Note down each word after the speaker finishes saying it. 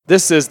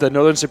This is the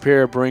Northern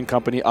Superior Brewing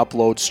Company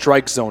Upload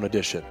Strike Zone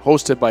Edition,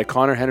 hosted by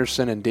Connor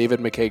Henderson and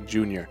David McKeag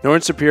Jr.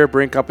 Northern Superior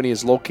Brewing Company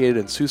is located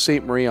in Sault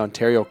Ste. Marie,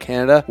 Ontario,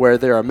 Canada, where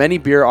there are many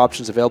beer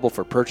options available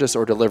for purchase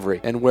or delivery,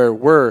 and where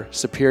we're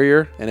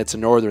Superior and it's a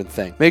Northern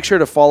thing. Make sure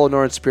to follow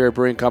Northern Superior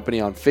Brewing Company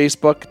on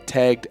Facebook,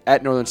 tagged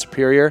at Northern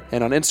Superior,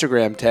 and on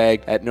Instagram,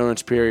 tagged at Northern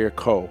Superior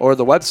Co., or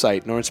the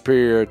website,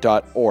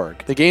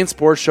 northernsuperior.org. The Game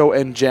Sports Show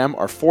and GEM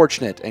are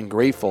fortunate and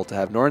grateful to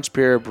have Northern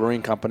Superior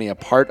Brewing Company a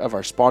part of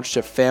our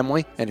sponsorship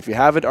family, and if you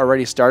haven't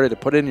already started to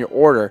put in your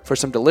order for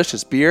some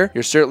delicious beer,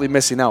 you're certainly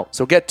missing out.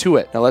 So get to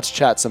it. Now let's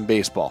chat some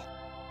baseball.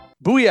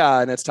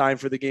 Booyah, and it's time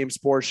for the Game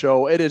Sports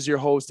Show. It is your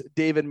host,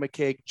 David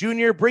McKeag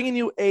Jr., bringing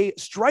you a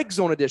Strike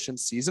Zone Edition,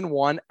 Season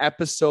 1,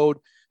 Episode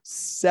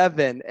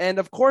 7. And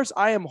of course,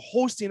 I am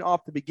hosting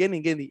off the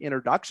beginning, getting the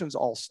introductions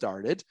all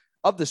started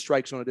of the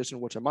Strike Zone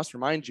Edition, which I must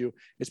remind you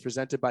is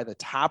presented by the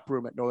Tap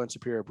Room at Northern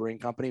Superior Brewing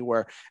Company,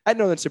 where at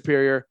Northern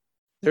Superior,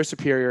 they're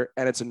Superior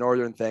and it's a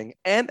Northern thing.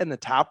 And in the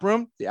Tap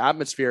Room, the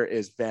atmosphere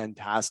is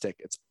fantastic.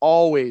 It's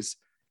always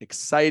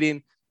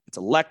exciting. It's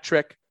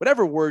electric,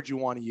 whatever word you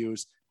want to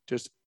use.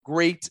 Just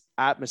great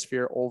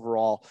atmosphere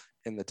overall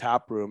in the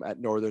Tap Room at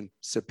Northern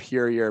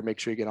Superior. Make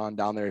sure you get on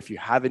down there if you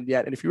haven't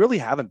yet. And if you really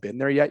haven't been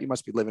there yet, you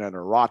must be living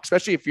under a rock,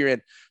 especially if you're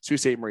in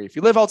Sault Ste. Marie. If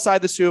you live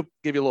outside the Soo,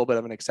 give you a little bit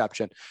of an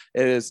exception.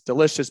 It is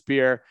delicious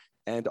beer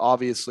and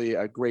obviously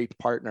a great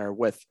partner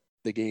with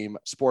the Game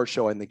Sports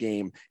Show and the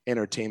Game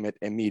Entertainment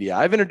and Media.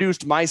 I've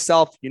introduced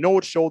myself. You know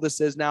what show this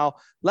is now.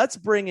 Let's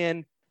bring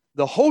in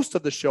the host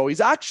of the show.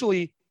 He's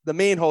actually the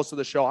main host of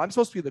the show. I'm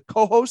supposed to be the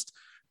co-host,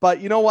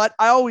 but you know what?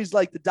 I always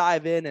like to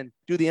dive in and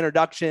do the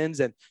introductions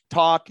and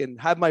talk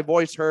and have my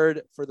voice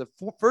heard for the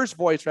first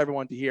voice for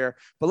everyone to hear.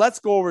 But let's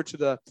go over to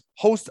the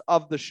host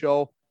of the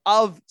show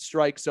of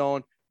Strike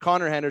Zone,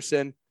 Connor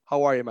Henderson.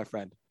 How are you, my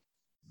friend?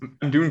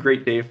 I'm doing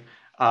great, Dave.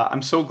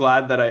 I'm so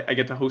glad that I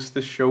get to host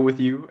this show with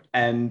you.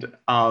 And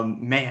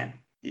man,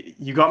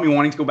 you got me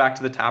wanting to go back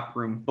to the Tap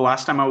Room. The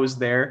last time I was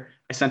there,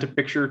 I sent a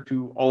picture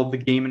to all of the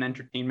Game and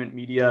Entertainment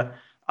Media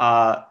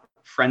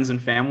friends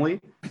and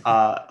family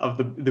of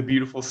the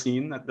beautiful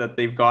scene that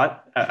they've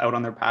got out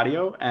on their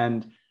patio.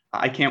 And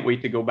I can't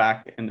wait to go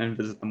back and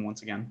visit them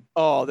once again.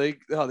 They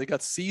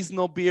got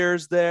seasonal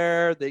beers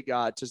there. They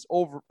got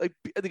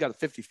they got a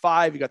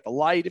 55. You got the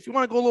light. If you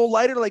want to go a little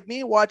lighter like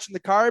me, watching the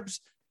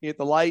carbs, you get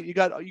the light. You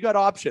got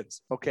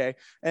options, okay?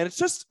 And it's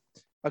just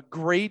a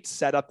great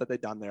setup that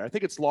they've done there. I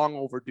think it's long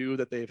overdue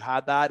that they've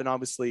had that. And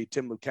obviously,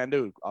 Tim Lukenda,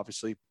 who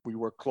obviously we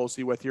work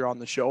closely with here on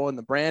the show and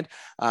the brand,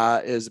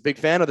 is a big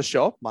fan of the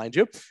show, mind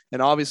you.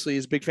 And obviously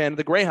is a big fan of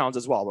the Greyhounds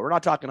as well. But we're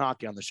not talking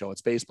hockey on the show.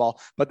 It's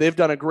baseball. But they've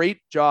done a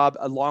great job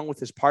along with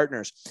his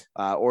partners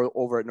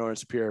over at Northern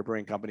Superior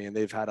Brewing Company. And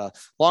they've had a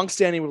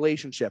long-standing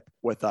relationship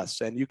with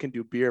us. And you can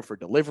do beer for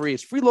delivery.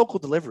 It's free local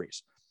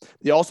deliveries.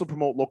 They also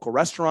promote local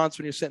restaurants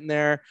when you're sitting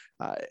there.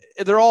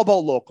 They're all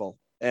about local,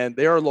 and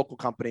they are a local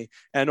company.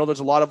 And I know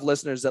there's a lot of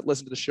listeners that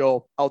listen to the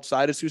show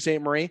outside of Sault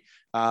Ste. Marie.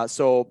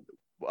 So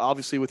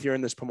obviously with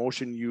hearing this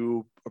promotion,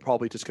 you are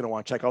probably just going to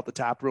want to check out the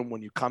Tap Room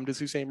when you come to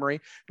Sault Ste. Marie.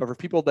 But for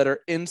people that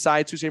are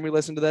inside Sault Ste. Marie,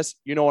 listen to this,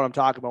 you know what I'm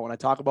talking about when I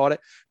talk about it.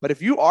 But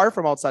if you are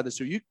from outside the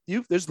Soo,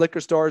 there's liquor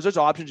stores, there's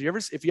options.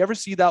 If you ever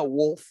see that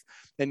wolf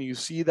and you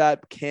see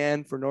that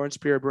can for Northern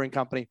Superior Brewing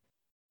Company,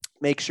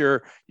 make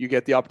sure you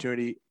get the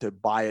opportunity to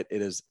buy it.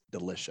 It is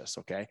delicious.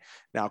 Okay.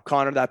 Now,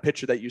 Connor, that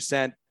picture that you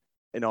sent,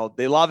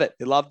 they love it.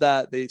 They love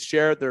that. They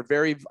share it. They're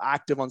very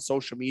active on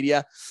social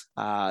media,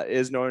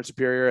 is Northern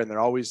Superior, and they're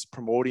always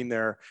promoting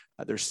their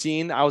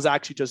scene. I was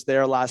actually just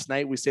there last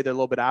night. We stayed there a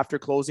little bit after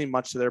closing,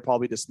 much to their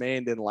probably dismay,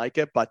 and didn't like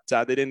it, but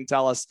they didn't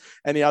tell us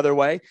any other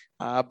way.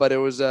 But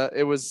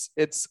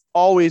it's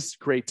always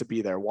great to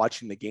be there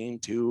watching the game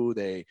too.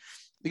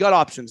 They got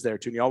options there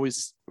too. And you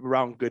always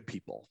around good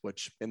people,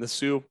 which in the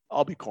Soo,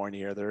 I'll be corny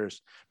here.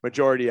 There's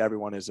majority,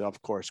 everyone is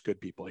of course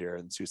good people here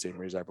in Sault Ste.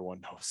 Marie, as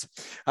everyone knows.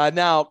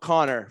 Now,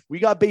 Connor, we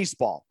got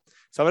baseball.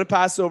 So I'm going to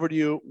pass it over to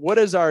you. What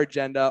is our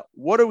agenda?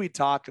 What are we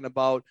talking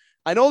about?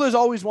 I know there's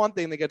always one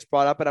thing that gets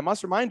brought up, and I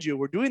must remind you,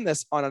 we're doing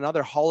this on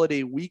another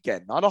holiday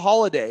weekend, not a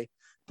holiday,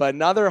 but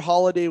another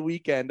holiday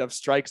weekend of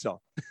Strike Zone.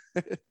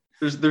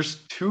 There's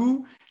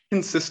two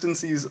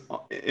consistencies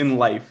in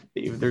life,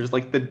 Dave. There's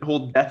like the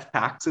whole death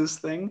taxes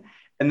thing,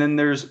 and then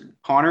there's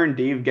Connor and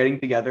Dave getting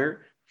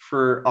together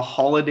for a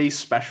holiday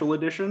special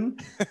edition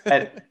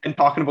and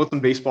talking about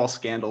some baseball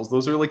scandals.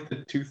 Those are like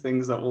the two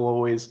things that will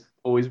always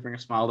bring a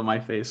smile to my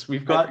face.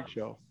 We've got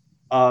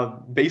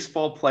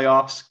baseball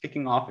playoffs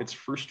kicking off its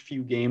first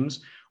few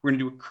games. We're going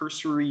to do a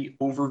cursory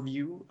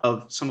overview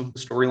of some of the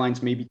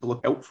storylines maybe to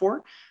look out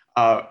for.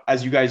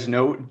 As you guys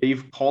know,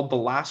 Dave called the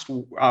last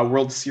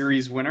World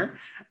Series winner.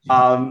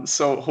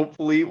 So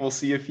hopefully we'll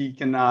see if he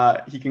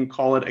can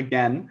call it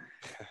again.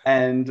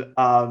 And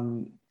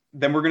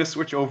then we're going to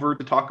switch over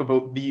to talk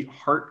about the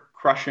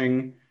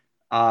heart-crushing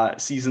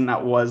season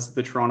that was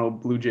the Toronto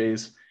Blue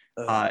Jays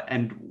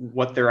and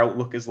what their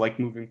outlook is like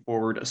moving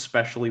forward,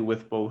 especially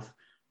with both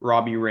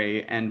Robbie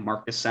Ray and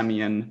Marcus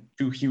Semien,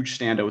 two huge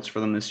standouts for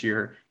them this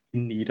year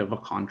in need of a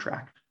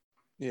contract.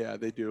 Yeah,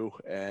 they do.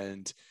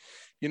 And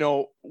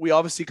we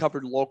obviously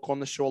covered local on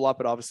the show a lot,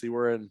 but obviously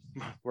we're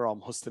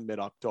almost in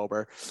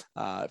mid-October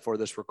for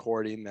this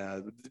recording.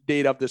 The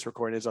date of this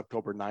recording is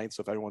October 9th.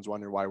 So if anyone's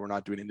wondering why we're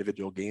not doing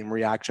individual game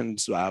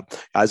reactions,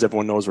 as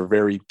everyone knows, we're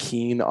very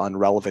keen on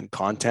relevant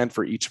content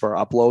for each of our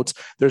uploads.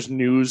 There's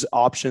news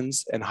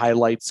options and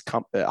highlights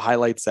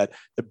that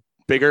the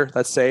bigger,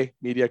 let's say,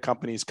 media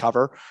companies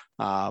cover,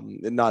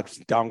 and not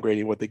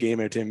downgrading what the game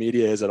entertainment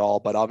media is at all,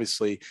 but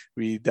obviously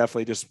we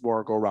definitely just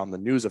more go around the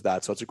news of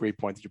that. So it's a great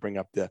point that you bring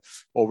up the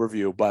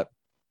overview. But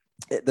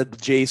the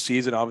J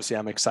season, obviously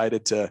I'm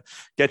excited to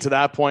get to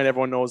that point.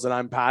 Everyone knows that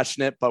I'm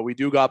passionate, but we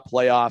do got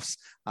playoffs.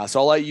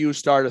 So I'll let you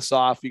start us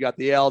off. You got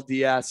the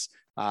ALDS,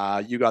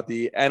 you got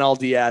the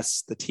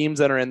NLDS, the teams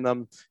that are in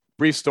them,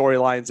 brief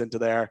storylines into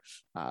there.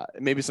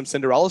 Maybe some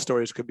Cinderella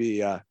stories could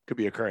be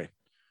occurring.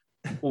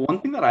 Well, one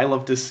thing that I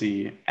love to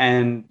see,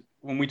 and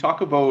when we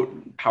talk about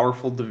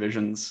powerful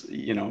divisions,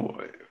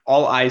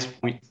 all eyes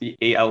point to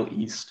the AL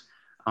East,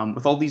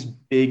 with all these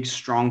big,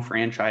 strong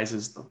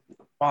franchises, the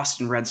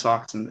Boston Red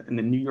Sox and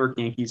the New York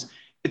Yankees.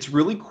 It's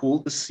really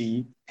cool to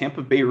see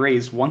Tampa Bay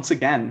Rays once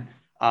again,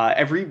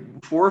 every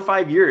 4 or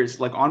 5 years,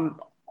 like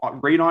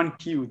right on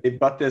cue, they've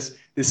got this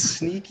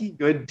sneaky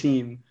good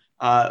team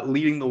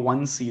leading the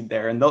 1 seed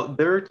there, and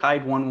they're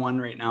tied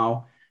 1-1 right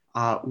now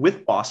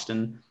with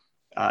Boston.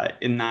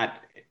 In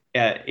that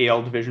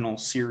AL divisional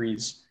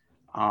series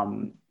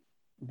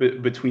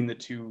between the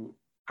two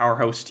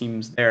powerhouse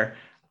teams there.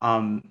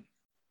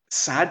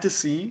 Sad to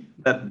see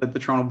that the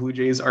Toronto Blue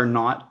Jays are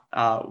not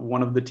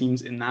one of the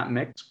teams in that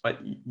mix,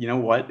 but you know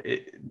what?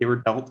 They were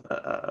dealt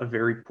a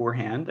very poor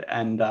hand,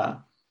 and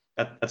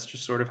that's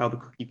just sort of how the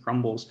cookie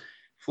crumbles.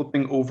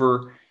 Flipping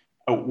over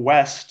out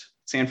west,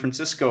 San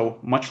Francisco,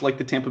 much like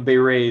the Tampa Bay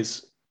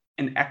Rays,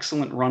 an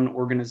excellent run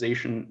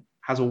organization,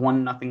 has a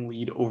 1-0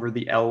 lead over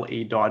the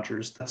LA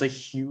Dodgers. That's a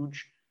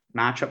huge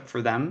matchup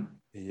for them.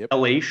 Yep.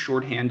 LA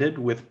shorthanded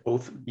with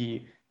both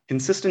the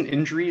consistent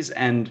injuries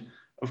and,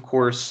 of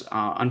course,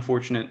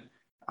 unfortunate,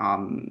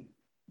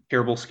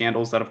 terrible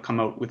scandals that have come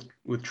out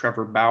with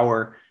Trevor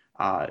Bauer.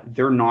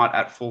 They're not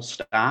at full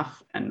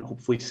staff, and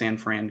hopefully San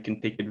Fran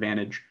can take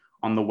advantage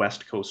on the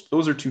West Coast.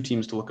 Those are 2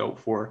 teams to look out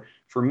for.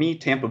 For me,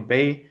 Tampa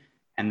Bay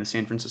and the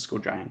San Francisco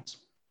Giants.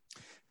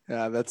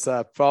 Yeah, that's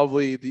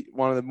probably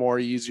one of the more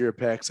easier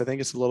picks. I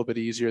think it's a little bit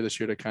easier this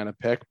year to kind of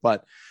pick,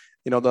 but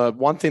the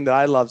one thing that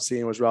I loved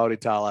seeing was Rowdy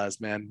Tellez,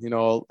 man.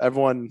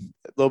 Everyone,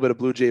 a little bit of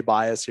Blue Jay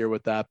bias here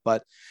with that,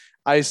 but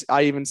I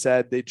even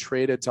said they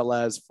traded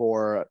Tellez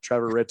for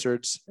Trevor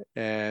Richards,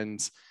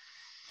 and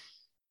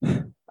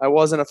I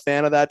wasn't a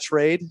fan of that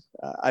trade.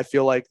 I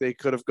feel like they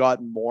could have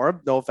gotten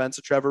more. No offense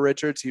to Trevor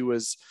Richards. He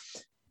was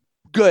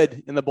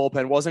good in the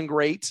bullpen, wasn't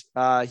great.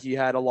 He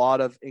had a lot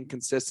of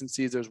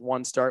inconsistencies. There's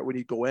one start when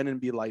he'd go in and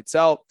be lights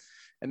out,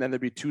 and then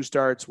there'd be 2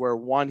 starts where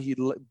one he'd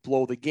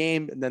blow the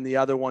game, and then the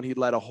other one he'd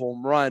let a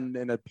home run,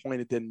 and at a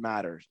point it didn't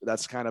matter.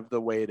 That's kind of the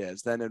way it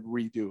is. Then it'd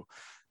redo.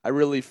 I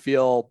really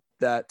feel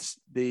that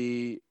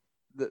the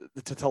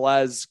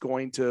Tellez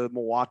going to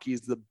Milwaukee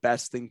is the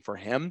best thing for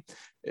him.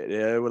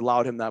 It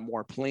allowed him that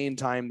more playing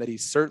time that he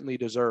certainly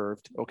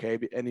deserved. Okay,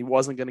 and he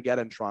wasn't going to get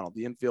in Toronto.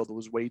 The infield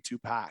was way too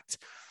packed.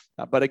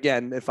 But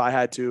again, if I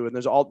had to, and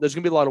there's going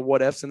to be a lot of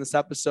what ifs in this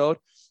episode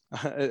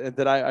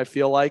that I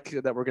feel like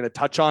that we're going to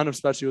touch on,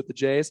 especially with the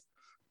Jays.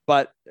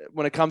 But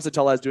when it comes to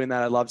Tellez doing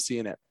that, I love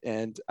seeing it.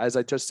 And as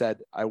I just said,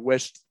 I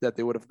wished that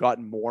they would have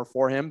gotten more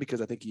for him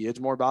because I think he is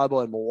more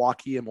valuable, and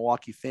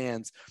Milwaukee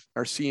fans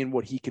are seeing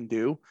what he can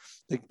do.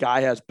 The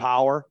guy has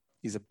power.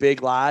 He's a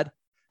big lad.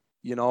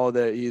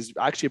 He's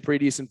actually a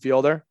pretty decent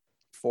fielder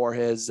for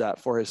his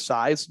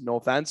size. No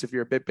offense. If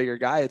you're a bit bigger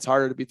guy, it's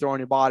harder to be throwing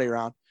your body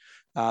around.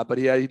 But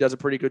he does a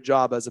pretty good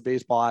job as a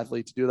baseball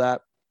athlete to do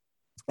that.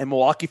 And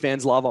Milwaukee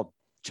fans love him.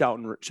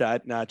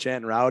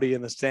 Chanting Rowdy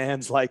in the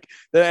stands,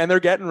 and they're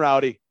getting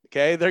rowdy.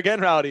 Okay. They're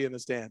getting rowdy in the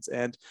stands.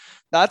 And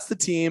that's the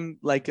team,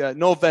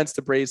 no offense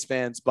to Braves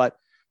fans, but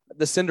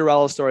the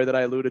Cinderella story that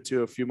I alluded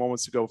to a few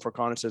moments ago for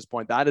Connor's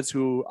point, that is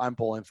who I'm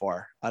pulling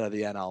for out of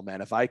the NL,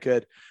 man. If I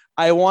could,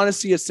 I want to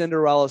see a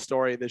Cinderella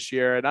story this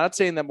year. And I'm not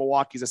saying that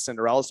Milwaukee's a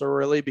Cinderella story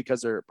really,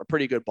 because they're a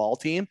pretty good ball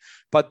team,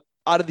 but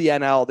out of the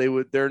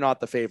NL, they're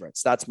not the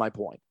favorites. That's my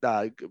point.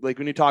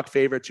 When you talk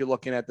favorites, you're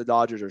looking at the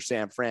Dodgers or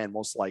San Fran,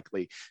 most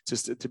likely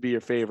just to be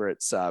your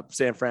favorites.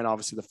 San Fran,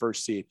 obviously the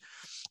first seed.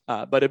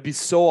 But it'd be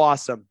so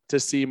awesome to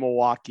see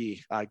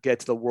Milwaukee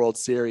get to the World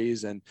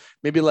Series, and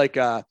maybe like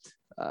a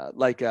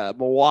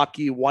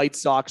Milwaukee White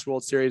Sox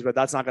World Series, but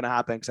that's not going to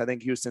happen because I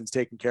think Houston's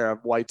taking care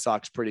of White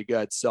Sox pretty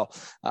good. So,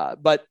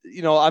 but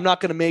I'm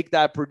not going to make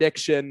that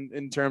prediction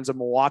in terms of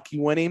Milwaukee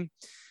winning,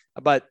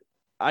 but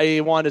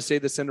I want to say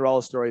the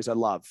Cinderella stories I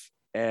love.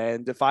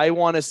 And if I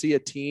want to see a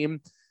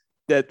team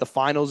that the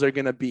finals are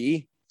going to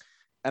be,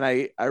 and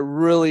I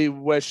really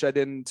wish I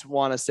didn't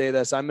want to say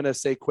this, I'm going to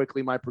say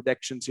quickly my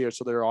predictions here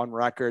so they're on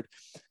record.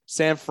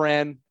 San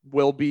Fran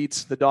will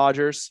beat the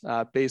Dodgers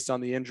based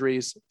on the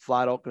injuries.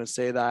 Flat out going to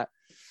say that.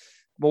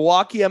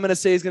 Milwaukee, I'm going to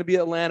say is going to be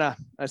Atlanta.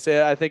 I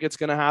think it's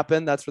going to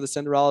happen. That's where the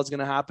Cinderella is going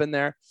to happen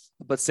there.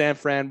 But San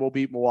Fran will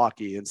beat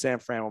Milwaukee, and San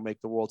Fran will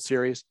make the World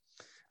Series.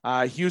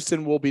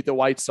 Houston will beat the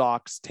White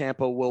Sox.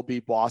 Tampa will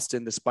beat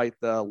Boston, despite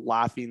the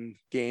laughing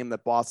game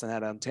that Boston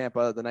had on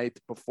Tampa the night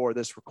before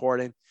this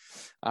recording.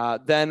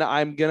 Then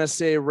I'm going to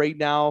say right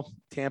now,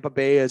 Tampa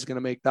Bay is going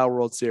to make that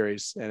World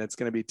Series, and it's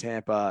going to be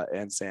Tampa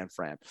and San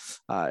Fran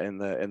in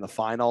the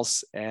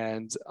finals.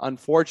 And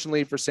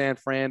unfortunately for San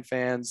Fran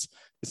fans,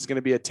 this is going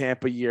to be a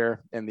Tampa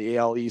year, and the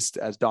AL East,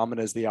 as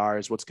dominant as they are,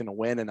 is what's going to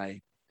win. And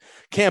I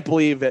can't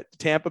believe that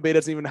Tampa Bay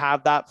doesn't even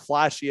have that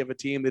flashy of a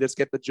team. They just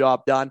get the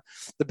job done.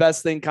 The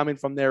best thing coming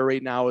from there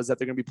right now is that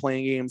they're going to be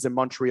playing games in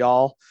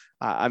Montreal.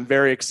 I'm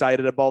very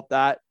excited about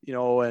that,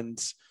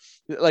 and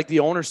like the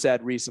owner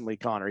said recently,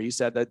 Connor, he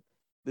said that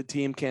the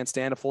team can't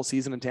stand a full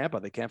season in Tampa.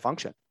 They can't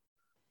function.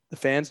 The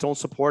fans don't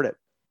support it.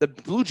 The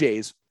Blue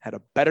Jays had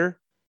a better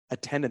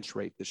attendance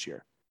rate this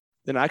year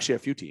than actually a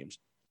few teams,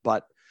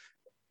 but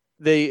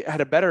they had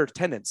a better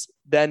attendance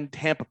than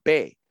Tampa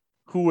Bay,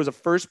 who was a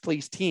first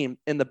place team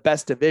in the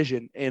best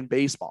division in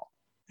baseball.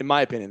 In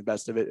my opinion,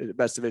 the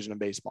best division in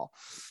baseball.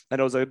 I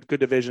know it was a good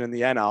division in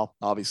the NL,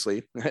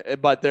 obviously,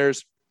 but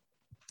there's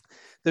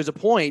a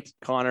point,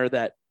 Connor,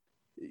 that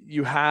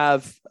you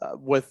have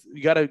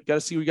you got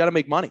to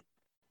make money.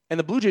 And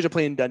the Blue Jays are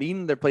playing in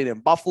Dunedin. They're playing in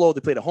Buffalo. They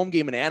played a home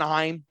game in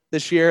Anaheim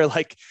this year.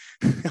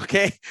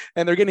 Okay.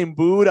 And they're getting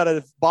booed out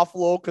of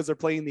Buffalo because they're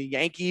playing the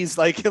Yankees.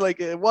 Like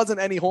it wasn't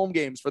any home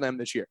games for them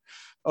this year.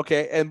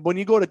 Okay. And when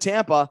you go to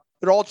Tampa,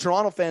 they're all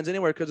Toronto fans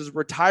anywhere because there's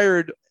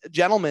retired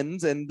gentlemen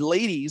and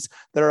ladies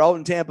that are out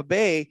in Tampa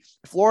Bay,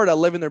 Florida,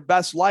 living their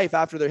best life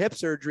after their hip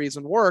surgeries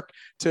and work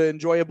to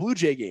enjoy a Blue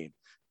Jay game.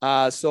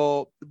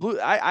 So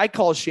I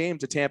call shame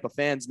to Tampa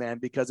fans, man,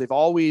 because they've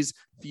always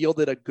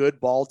fielded a good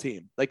ball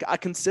team, like a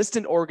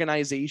consistent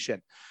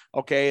organization.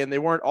 Okay. And they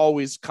weren't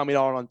always coming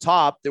out on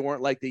top. They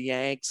weren't like the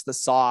Yanks, the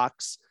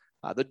Sox,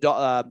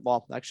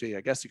 well, actually,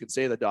 I guess you could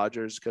say the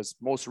Dodgers, because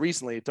most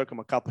recently it took them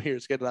a couple of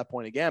years to get to that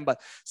point again.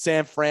 But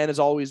San Fran has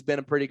always been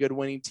a pretty good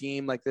winning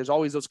team. Like there's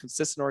always those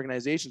consistent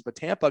organizations, but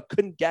Tampa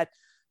couldn't get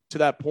to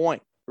that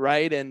point.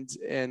 Right. And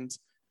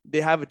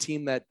they have a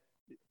team that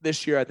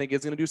this year I think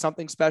is going to do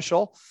something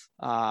special.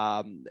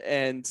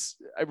 And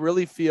I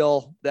really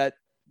feel that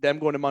them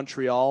going to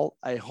Montreal,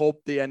 I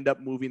hope they end up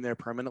moving there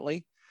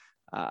permanently.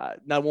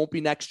 Now it won't be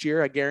next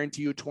year. I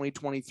guarantee you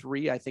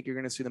 2023, I think you're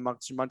going to see the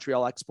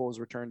Montreal Expos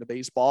return to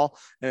baseball,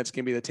 and it's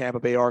going to be the Tampa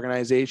Bay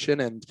organization.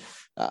 And,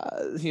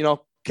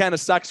 kind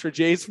of sucks for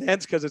Jays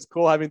fans because it's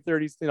cool having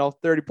 30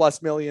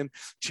 plus million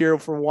cheer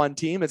for one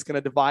team. It's going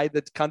to divide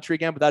the country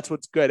again, but that's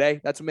what's good.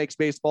 That's what makes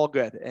baseball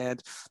good.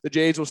 And the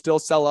Jays will still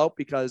sell out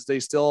because they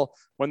still,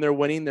 when they're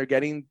winning, they're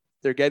getting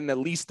at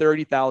least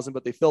 30,000,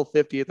 but they fill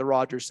 50 at the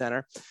Rogers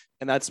Center.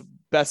 And that's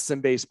best in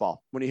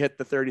baseball. When you hit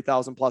the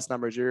 30,000 plus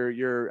numbers,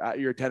 your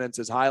attendance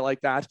is high like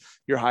that.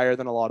 You're higher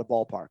than a lot of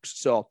ballparks.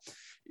 So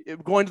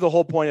going to the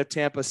whole point of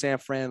Tampa, San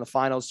Fran, the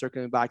finals,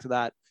 circling back to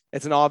that,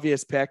 it's an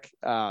obvious pick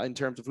in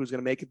terms of who's going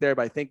to make it there.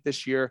 But I think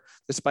this year,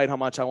 despite how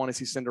much I want to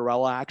see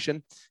Cinderella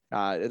action,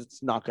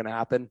 it's not going to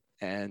happen.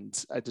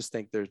 And I just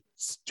think there's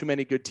too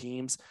many good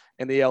teams,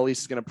 and the AL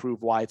East is going to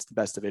prove why it's the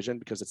best division,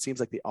 because it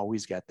seems like they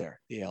always get there.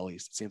 The AL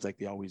East, it seems like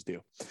they always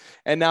do.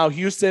 And now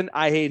Houston,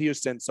 I hate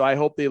Houston, so I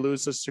hope they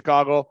lose to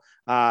Chicago.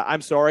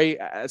 I'm sorry,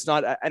 it's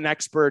not an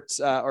expert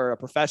or a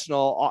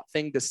professional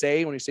thing to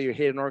say when you say you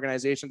hate an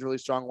organization. It's really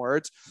strong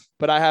words,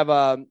 but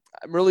I'm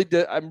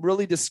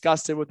really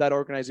disgusted with that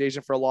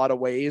organization for a lot of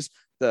ways.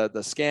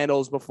 The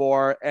scandals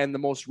before and the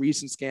most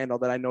recent scandal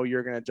that I know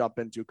you're going to jump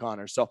into,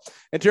 Connor. So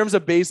in terms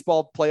of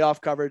baseball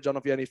playoff coverage, I don't know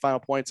if you have any final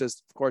points,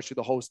 as of course you're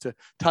the host, to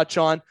touch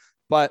on,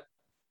 but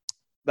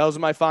those are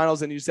my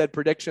finals. And you said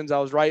predictions. I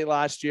was right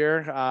last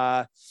year.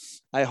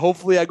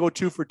 Hopefully I go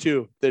 2 for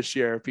 2 this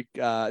year.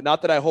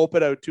 Not that I hope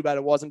it, too bad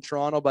it wasn't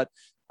Toronto, but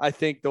I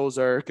think those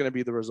are going to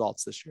be the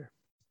results this year.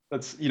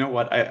 That's, you know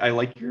what, I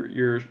like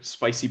your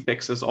spicy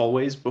picks as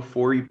always.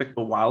 Before you pick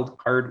the wild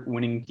card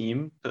winning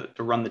team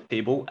to run the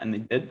table, and they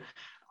did.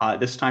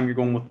 This time you're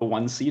going with the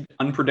 1 seed.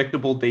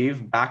 Unpredictable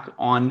Dave back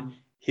on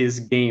his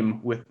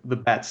game with the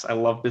bets. I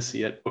love to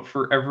see it. But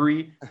for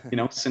every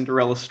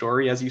Cinderella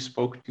story, as you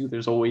spoke to,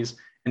 there's always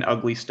an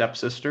ugly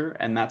stepsister,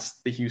 and that's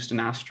the Houston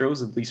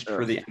Astros, at least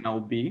for the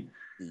MLB.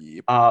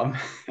 Yep.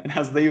 And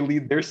as they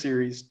lead their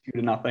series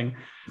 2-0.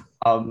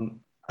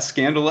 A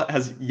scandal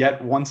has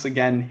yet once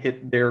again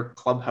hit their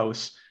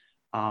clubhouse.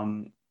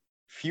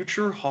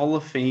 Future Hall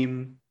of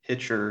Fame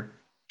pitcher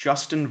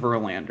Justin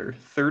Verlander,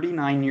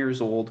 39 years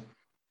old,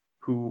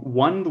 who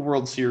won the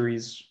World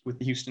Series with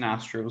the Houston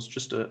Astros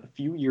just a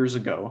few years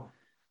ago,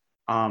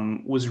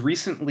 was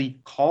recently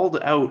called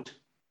out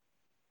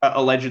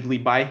allegedly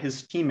by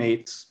his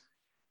teammates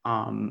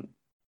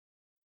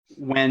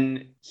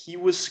when he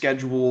was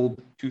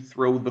scheduled to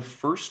throw the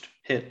first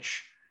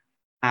pitch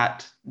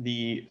at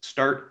the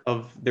start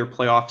of their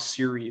playoff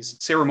series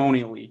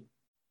ceremonially,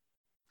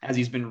 as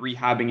he's been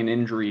rehabbing an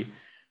injury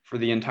for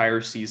the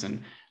entire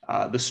season.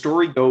 The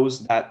story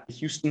goes that the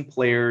Houston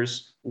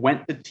players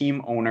went to their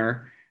team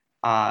owner,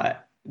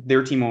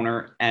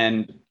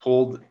 and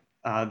told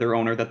their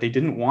owner that they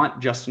didn't want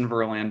Justin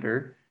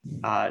Verlander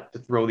to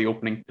throw the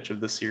opening pitch of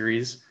the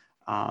series.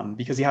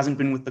 because he hasn't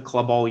been with the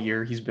club all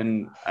year. He's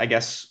been, I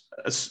guess,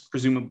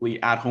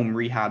 presumably at home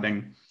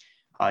rehabbing.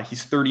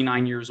 He's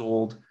 39 years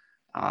old.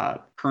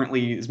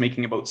 Currently is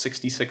making about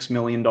 $66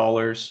 million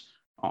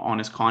on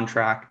his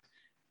contract.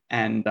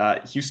 And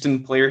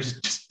Houston players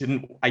just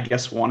didn't, I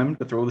guess, want him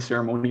to throw the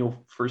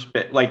ceremonial first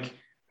pitch. Like,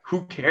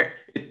 who cares?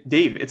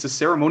 Dave, it's a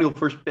ceremonial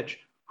first pitch.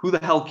 Who the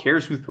hell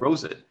cares who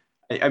throws it?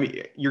 I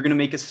mean, you're going to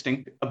make a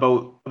stink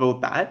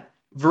about that?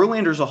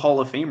 Verlander's a Hall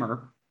of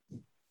Famer.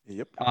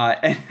 Yep.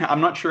 And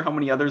I'm not sure how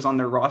many others on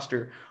their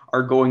roster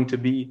are going to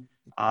be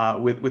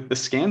with the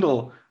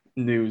scandal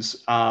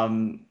news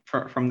from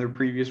their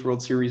previous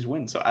World Series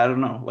win. So I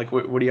don't know. Like,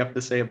 what do you have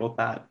to say about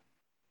that?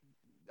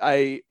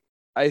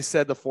 I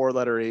said the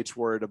 4-letter H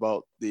word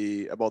about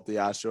the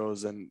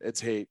Astros, and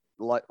it's hate.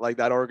 Like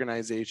that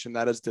organization,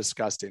 that is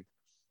disgusting.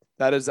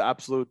 That is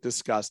absolute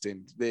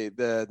disgusting.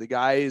 The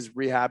guy is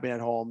rehabbing at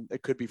home.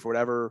 It could be for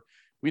whatever,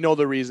 we know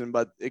the reason,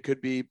 but it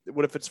could be,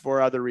 what if it's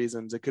for other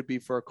reasons? It could be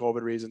for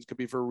COVID reasons, it could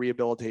be for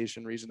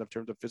rehabilitation reasons in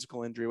terms of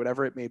physical injury,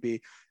 whatever it may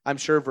be. I'm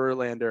sure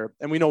Verlander,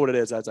 and we know what it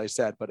is, as I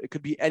said, but it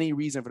could be any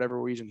reason, for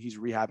whatever reason he's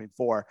rehabbing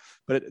for,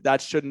 but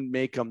that shouldn't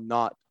make him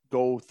not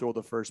go throw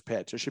the first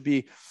pitch. It should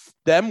be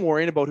them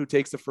worrying about who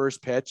takes the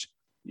first pitch.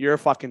 You're a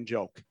fucking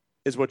joke,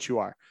 is what you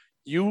are.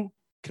 You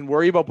can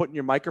worry about putting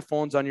your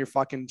microphones on your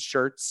fucking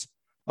shirts,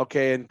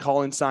 okay, and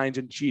calling signs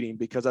and cheating,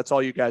 because that's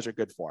all you guys are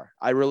good for.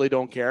 I really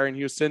don't care. In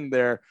Houston,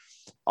 they're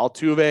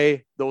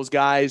Altuve, those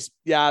guys,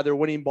 yeah, they're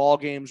winning ball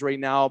games right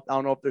now. I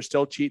don't know if they're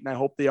still cheating. I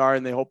hope they are,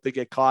 and they hope they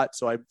get caught,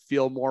 so I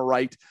feel more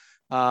right.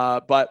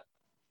 But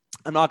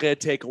I'm not going to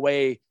take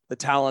away the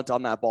talent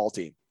on that ball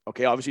team.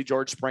 Okay, obviously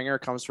George Springer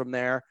comes from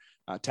there.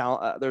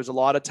 There's a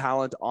lot of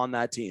talent on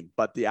that team,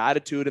 but the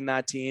attitude in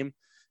that team,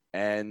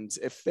 and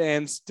if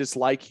fans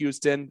dislike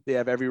Houston, they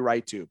have every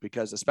right to,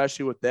 because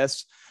especially with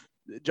this,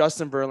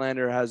 Justin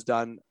Verlander has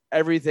done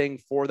everything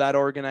for that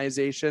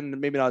organization.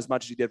 Maybe not as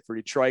much as he did for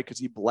Detroit, because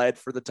he bled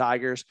for the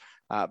Tigers,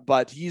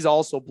 but he's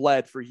also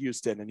bled for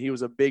Houston, and he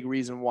was a big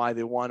reason why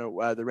they won.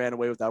 They ran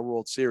away with that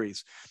World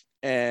Series.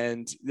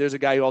 And there's a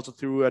guy who also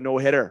threw a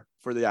no-hitter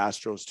for the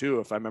Astros too,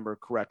 if I remember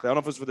correctly. I don't know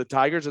if it was for the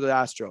Tigers or the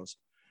Astros.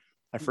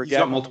 I forget. He's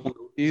got multiple.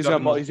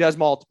 He has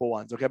multiple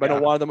ones. Okay, but I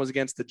know one of them was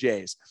against the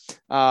Jays.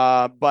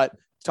 But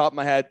top of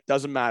my head,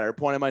 doesn't matter.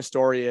 Point of my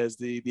story is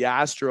the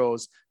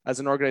Astros as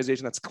an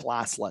organization that's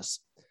classless.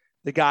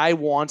 The guy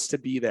wants to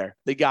be there.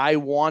 The guy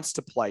wants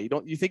to play.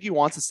 You think he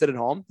wants to sit at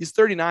home? He's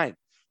 39.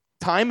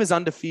 Time is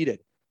undefeated.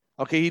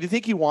 Okay, you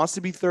think he wants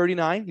to be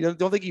 39? You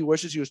don't think he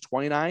wishes he was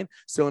 29,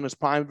 still in his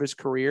prime of his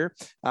career?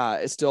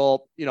 It's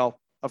still,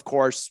 of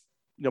course,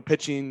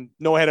 pitching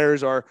no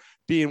hitters or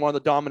being one of the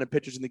dominant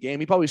pitchers in the game.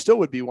 He probably still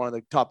would be one of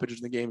the top pitchers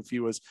in the game if he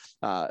was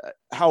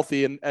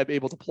healthy and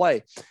able to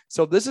play.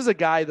 So this is a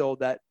guy, though,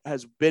 that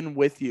has been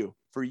with you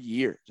for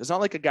years. It's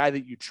not like a guy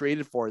that you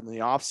traded for in the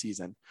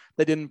offseason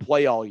that didn't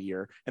play all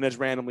year and is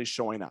randomly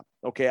showing up.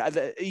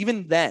 Okay,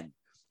 even then,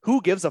 who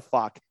gives a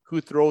fuck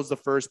who throws the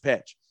first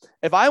pitch?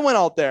 If I went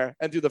out there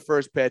and do the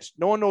first pitch,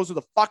 no one knows who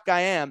the fuck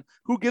I am.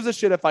 Who gives a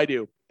shit if I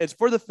do? It's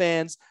for the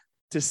fans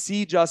to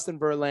see Justin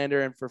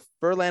Verlander, and for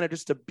Verlander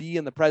just to be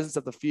in the presence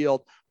of the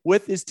field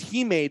with his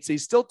teammates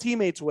he's still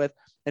teammates with,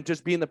 and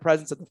just be in the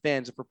presence of the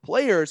fans. And for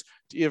players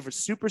to either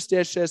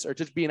superstitious or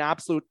just being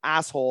absolute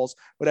assholes,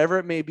 whatever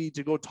it may be,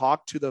 to go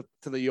talk to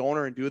the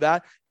owner and do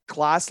that,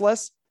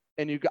 classless.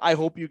 And I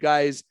hope you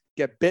guys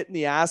get bit in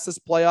the ass this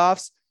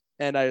playoffs.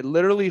 And I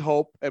literally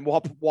hope, and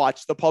we'll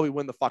watch, they'll probably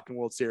win the fucking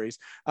World Series.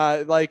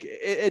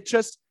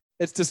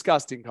 It's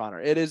disgusting, Connor.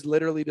 It is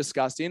literally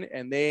disgusting.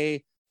 And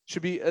they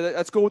should be,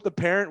 let's go with the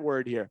parent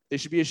word here. They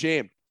should be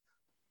ashamed.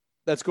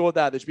 Let's go with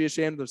that. They should be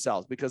ashamed of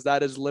themselves, because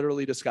that is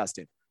literally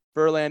disgusting.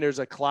 Verlander's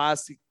a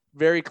classy,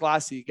 very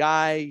classy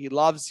guy. He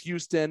loves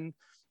Houston,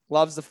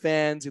 loves the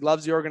fans. He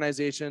loves the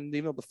organization,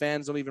 even though the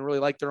fans don't even really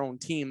like their own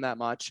team that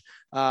much.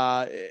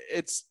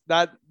 There's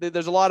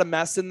a lot of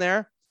mess in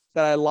there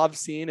that I love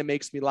seeing. It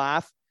makes me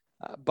laugh.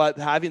 But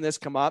having this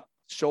come up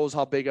shows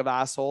how big of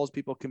assholes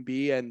people can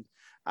be. And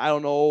I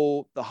don't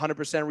know the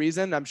 100%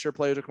 reason. I'm sure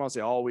players will come out and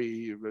say, oh,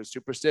 we were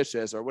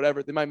superstitious or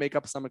whatever. They might make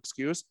up some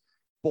excuse.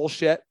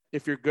 Bullshit.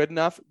 If you're good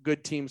enough,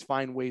 good teams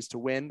find ways to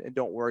win, and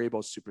don't worry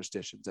about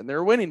superstitions. And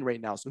they're winning right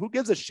now. So who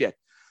gives a shit?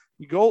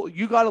 You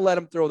got to let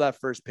them throw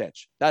that first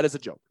pitch. That is a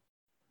joke.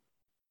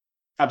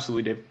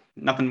 Absolutely, Dave.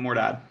 Nothing more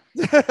to add.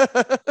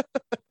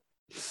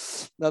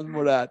 Nothing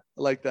more to add.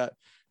 I like that.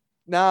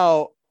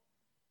 Now,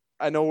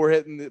 I know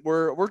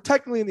we're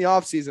technically in the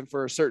off season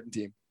for a certain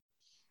team.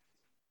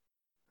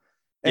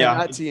 And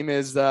that team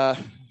is the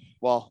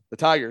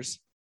Tigers,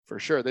 for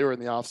sure. They were in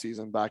the off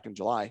season back in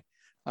July.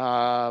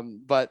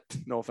 But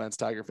no offense,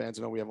 Tiger fans.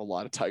 I know we have a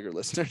lot of Tiger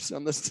listeners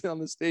on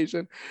the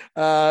station.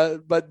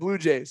 But Blue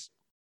Jays,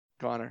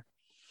 Connor.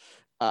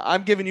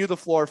 I'm giving you the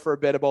floor for a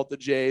bit about the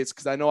Jays,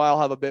 because I know I'll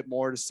have a bit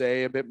more to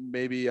say, a bit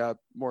maybe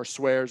more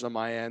swears on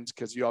my end,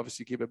 because you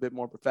obviously keep it a bit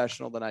more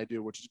professional than I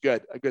do, which is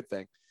a good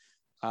thing.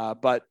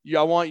 But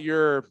I want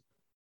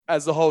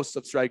as the host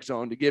of Strike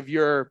Zone, to give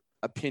your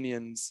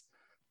opinions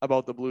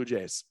about the Blue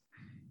Jays.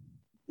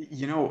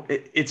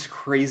 It's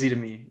crazy to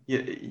me.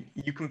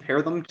 You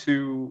compare them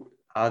to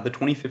the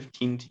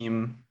 2015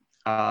 team,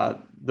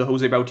 the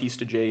Jose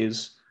Bautista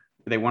Jays.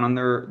 They went on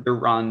their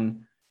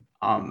run.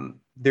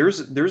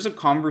 There's a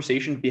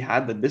conversation to be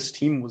had that this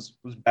team was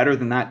better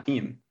than that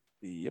team.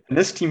 Yep. And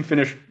this team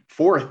finished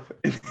fourth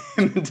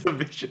in the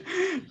division.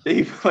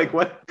 Dave,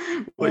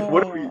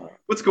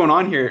 what's going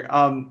on here?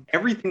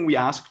 Everything we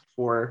asked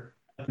for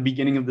at the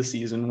beginning of the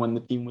season when the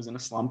team was in a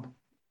slump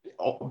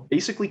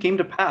basically came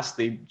to pass.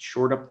 They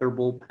shored up their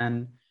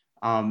bullpen.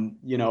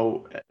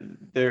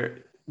 Their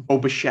Bo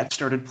Bichette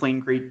started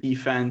playing great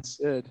defense.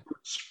 Good.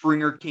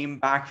 Springer came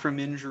back from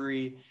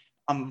injury.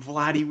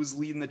 Vladdy was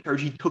leading the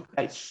charge. He took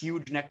that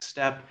huge next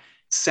step.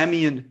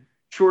 Semien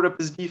shored up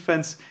his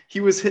defense. He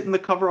was hitting the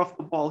cover off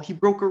the ball. He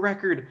broke a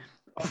record,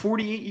 a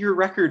 48-year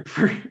record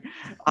for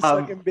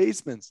second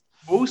baseman.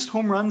 Most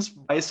home runs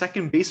by a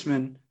second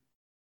baseman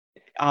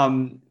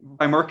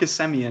by Marcus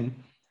Semien.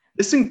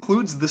 This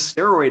includes the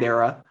steroid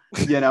era,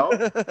 when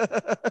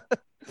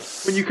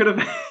you could have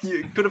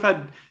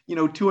had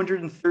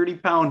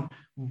 230-pound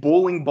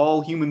bowling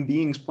ball human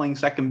beings playing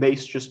second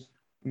base, just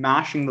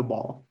mashing the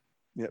ball.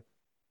 Yep.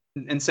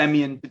 And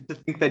Semien, to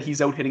think that he's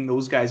out hitting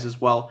those guys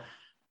as well.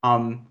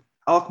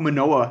 Alek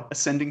Manoah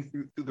ascending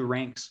through the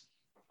ranks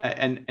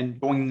and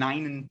going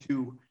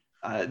 9-2.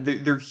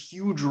 Their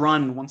huge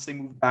run once they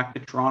moved back to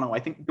Toronto. I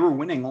think they were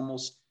winning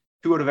almost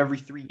 2 out of every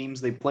 3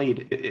 games they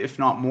played, if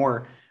not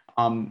more.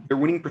 Their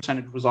winning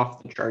percentage was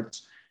off the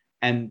charts,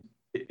 and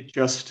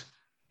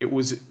it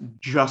was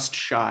just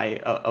shy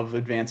of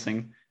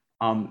advancing.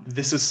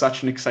 This is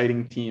such an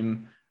exciting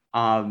team,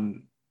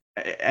 and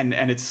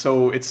it's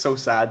so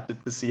sad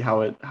to see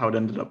how it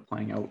ended up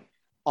playing out.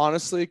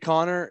 Honestly,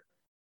 Connor,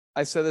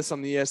 I said this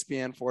on the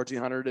ESPN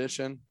 1400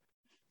 edition.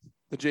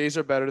 The Jays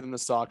are better than the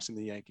Sox and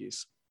the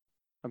Yankees.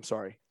 I'm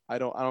sorry. I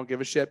don't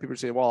give a shit. People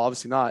say, well,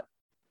 obviously not.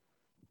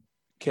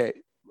 Okay.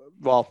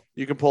 Well,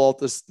 you can pull out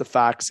the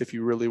facts if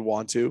you really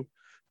want to.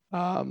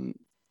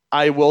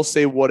 I will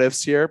say what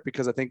ifs here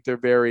because I think they're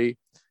very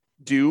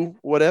due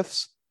what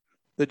ifs.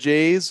 The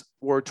Jays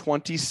were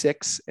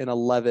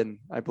 26-11,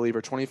 I believe,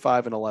 or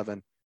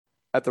 25-11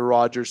 at the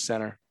Rogers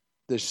Center.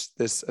 This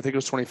I think it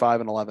was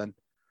 25-11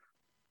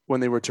 when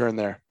they returned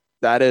there.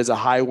 That is a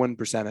high win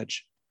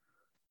percentage.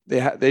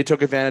 They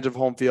took advantage of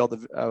home field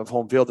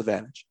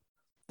advantage.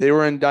 They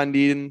were in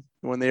Dunedin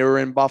when they were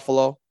in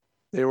Buffalo.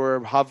 They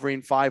were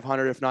hovering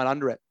 500, if not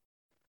under it.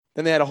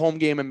 Then they had a home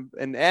game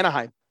in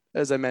Anaheim,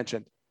 as I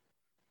mentioned.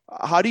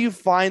 How do you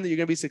find that you're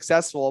going to be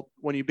successful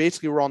when you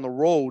basically were on the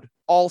road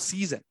all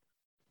season?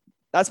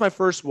 That's my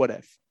first what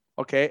if.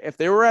 Okay. If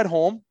they were at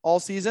home all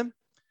season,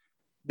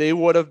 they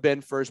would have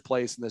been first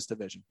place in this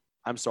division.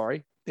 I'm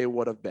sorry. They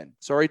would have been.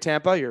 Sorry,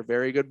 Tampa. You're a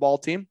very good ball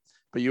team,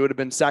 but you would have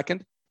been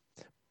second.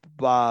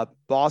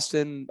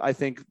 Boston, I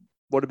think,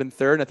 would have been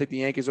third. And I think the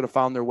Yankees would have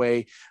found their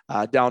way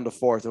down to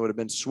fourth. It would have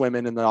been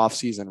swimming in the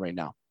offseason right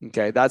now.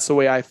 Okay. That's the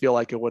way I feel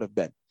like it would have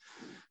been.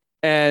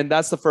 And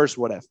that's the first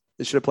what if.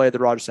 They should have played at the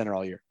Rogers Center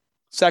all year.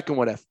 Second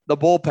what if. The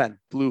bullpen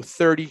blew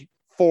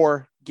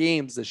 34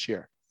 games this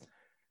year.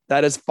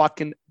 That is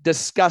fucking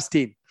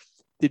disgusting.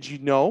 Did you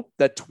know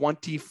that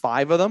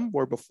 25 of them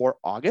were before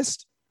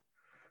August?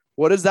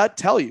 What does that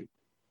tell you?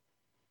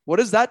 What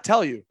does that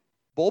tell you?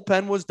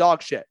 Bullpen was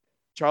dog shit.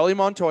 Charlie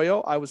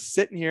Montoyo, I was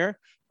sitting here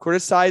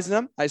criticizing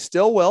him. I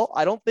still will.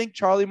 I don't think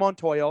Charlie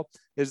Montoyo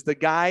is the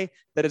guy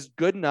that is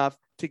good enough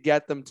to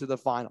get them to the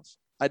finals.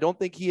 I don't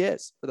think he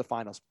is for the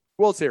finals.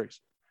 World Series.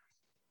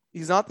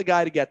 He's not the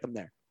guy to get them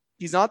there.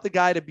 He's not the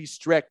guy to be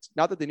strict.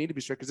 Not that they need to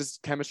be strict because this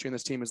chemistry in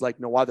this team is like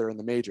no other in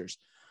the majors.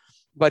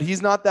 But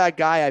he's not that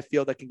guy, I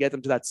feel, that can get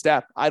them to that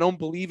step. I don't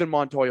believe in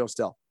Montoyo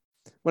still.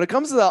 When it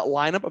comes to that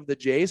lineup of the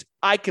Jays,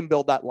 I can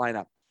build that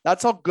lineup.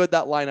 That's how good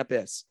that lineup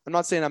is. I'm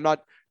not saying I'm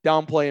not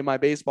downplaying my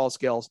baseball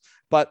skills,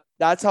 but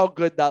that's how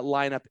good that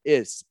lineup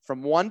is.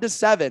 From 1 to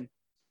 7,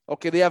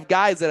 okay, they have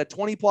guys that have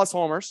 20-plus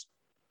homers.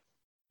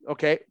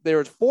 Okay,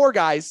 there's 4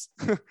 guys,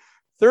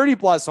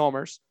 30-plus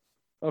homers.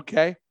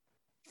 Okay,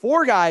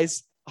 4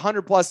 guys,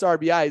 100-plus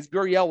RBIs.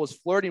 Gurriel was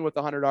flirting with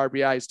 100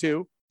 RBIs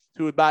too,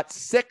 who would bat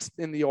 6th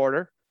in the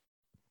order.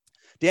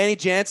 Danny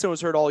Jansen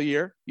was hurt all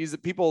year.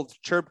 People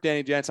chirp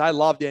Danny Jansen. I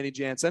love Danny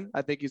Jansen.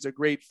 I think he's a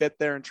great fit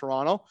there in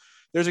Toronto.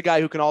 There's a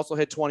guy who can also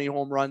hit 20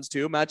 home runs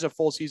too. Imagine a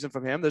full season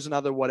from him. There's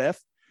another what if.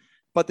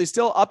 But they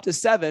still up to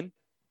 7.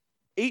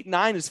 8,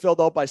 9 is filled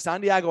out by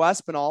Santiago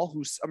Espinal,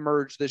 who's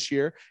emerged this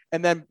year.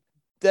 And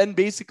then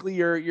basically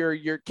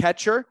your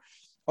catcher,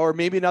 or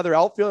maybe another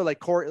outfielder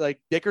like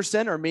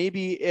Dickerson, or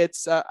maybe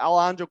it's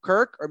Alejandro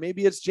Kirk, or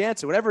maybe it's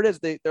Jansen. Whatever it is,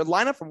 their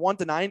lineup from 1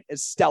 to 9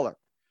 is stellar.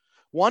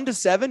 1 to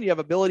 7, you have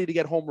ability to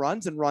get home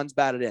runs and runs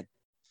batted in.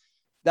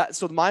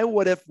 So my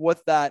what if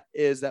with that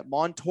is that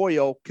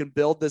Montoyo can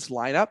build this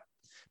lineup.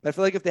 But I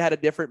feel like if they had a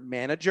different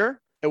manager,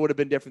 it would have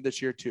been different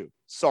this year too.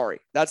 Sorry.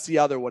 That's the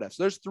other what if.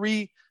 So there's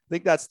 3, I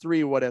think that's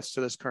 3 what ifs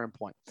to this current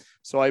point.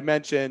 So I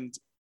mentioned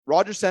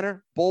Rogers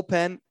Center,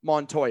 bullpen,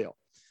 Montoyo.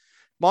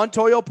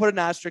 Montoyo put an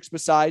asterisk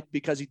beside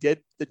because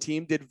the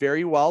team did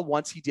very well.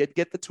 Once he did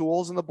get the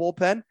tools in the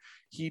bullpen,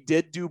 he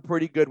did do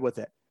pretty good with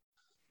it.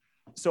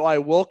 So I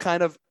will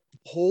kind of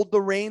hold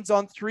the reins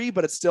on 3,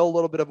 but it's still a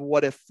little bit of a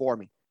what if for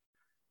me.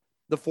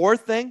 The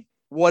fourth thing,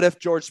 what if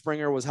George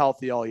Springer was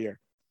healthy all year?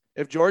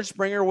 If George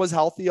Springer was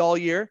healthy all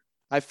year,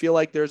 I feel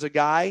like there's a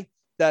guy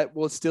that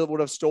would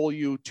have stole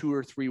you 2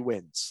 or 3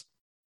 wins.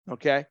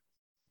 Okay.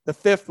 The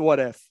fifth, what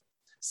if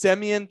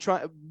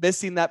Semien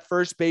missing that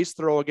first base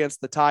throw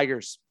against the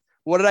Tigers?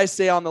 What did I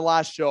say on the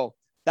last show?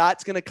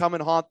 That's going to come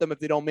and haunt them if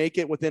they don't make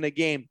it within a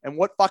game. And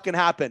what fucking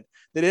happened?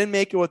 They didn't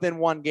make it within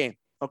 1 game.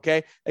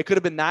 Okay. It could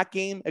have been that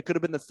game. It could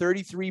have been the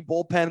 33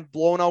 bullpen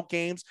blown out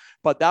games.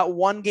 But that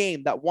one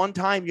game, that one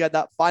time you had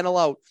that final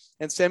out,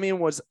 and Semien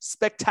was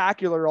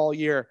spectacular all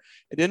year.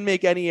 It didn't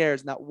make any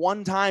errors. And that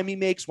one time he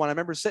makes one, I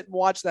remember sitting and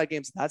watching that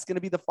game. So that's going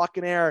to be the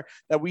fucking error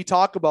that we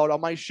talk about on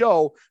my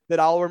show that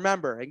I'll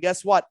remember. And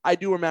guess what? I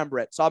do remember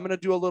it. So I'm going to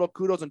do a little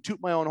kudos and toot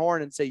my own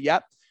horn and say,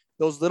 yep,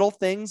 those little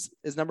things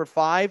is number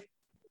 5.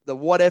 The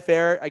what if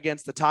error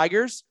against the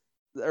Tigers,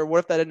 or what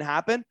if that didn't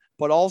happen?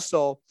 But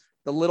also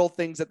the little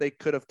things that they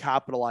could have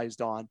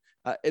capitalized on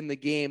in the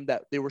game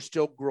that they were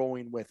still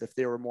growing with if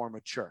they were more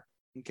mature.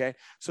 Okay.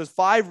 So it's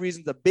 5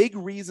 reasons. The big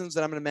reasons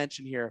that I'm going to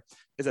mention here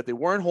is that they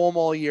weren't home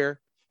all year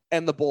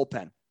and the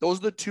bullpen. Those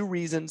are the 2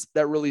 reasons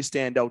that really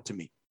stand out to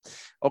me.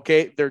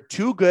 Okay. They're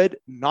too good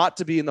not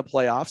to be in the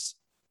playoffs.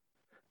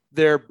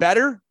 They're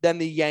better than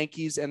the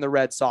Yankees and the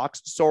Red Sox.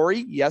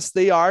 Sorry. Yes,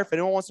 they are. If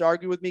anyone wants to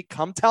argue with me,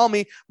 come tell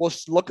me. We'll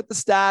look at the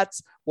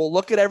stats. We'll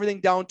look at everything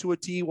down to a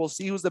T. We'll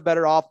see who's the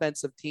better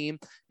offensive team.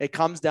 It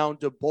comes down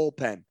to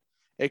bullpen.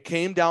 It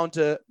came down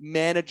to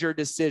manager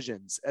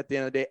decisions at the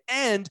end of the day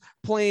and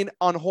playing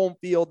on home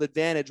field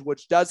advantage,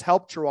 which does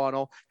help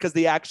Toronto because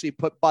they actually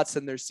put butts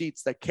in their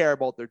seats that care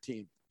about their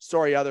team.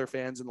 Sorry, other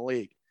fans in the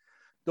league.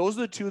 Those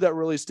are the 2 that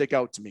really stick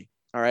out to me.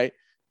 All right.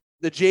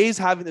 The Jays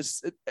having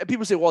this,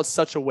 people say, well, it's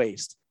such a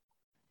waste.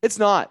 It's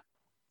not.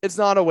 It's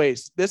not a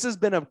waste. This has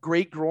been a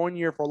great growing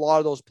year for a lot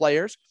of those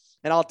players.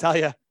 And I'll tell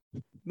you,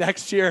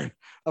 next year,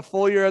 a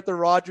full year at the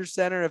Rogers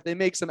Center, if they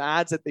make some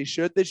ads that they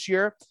should this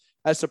year,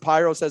 as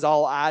Shapiro says,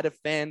 I'll add if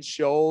fans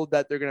show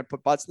that they're going to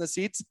put butts in the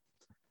seats.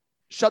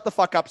 Shut the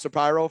fuck up,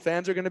 Shapiro.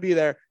 Fans are going to be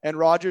there. And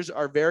Rogers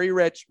are very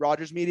rich.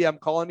 Rogers Media, I'm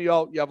calling you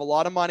out. You have a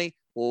lot of money.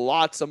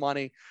 Lots of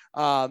money.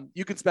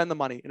 You can spend the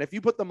money. And if you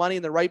put the money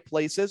in the right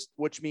places,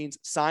 which means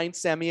sign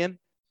Semien,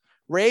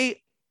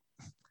 Ray,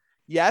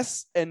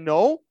 yes and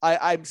no.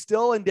 I'm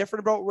still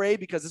indifferent about Ray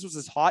because this was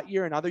his hot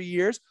year in other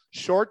years.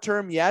 Short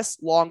term, yes.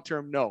 Long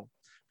term, no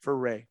for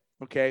Ray.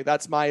 Okay,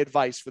 that's my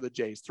advice for the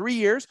Jays. 3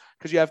 years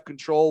because you have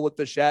control with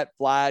Bichette,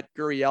 Vlad,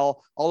 Gurriel.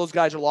 All those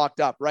guys are locked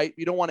up, right?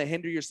 You don't want to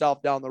hinder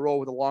yourself down the road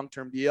with a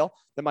long-term deal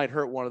that might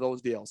hurt one of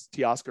those deals.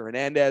 Teoscar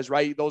Hernandez,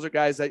 right? Those are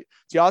guys that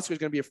Teoscar is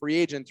going to be a free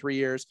agent in 3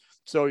 years.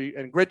 So,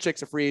 and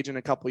Grichuk's a free agent in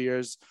a couple of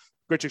years.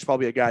 Grichuk's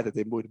probably a guy that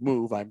they would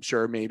move, I'm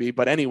sure, maybe.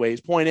 But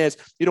anyways, point is,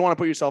 you don't want to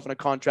put yourself in a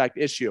contract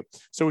issue.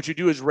 So what you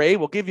do is Ray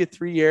will give you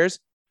 3 years,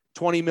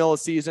 20 mil a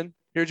season.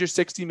 Here's your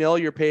 60 mil,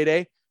 your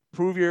payday.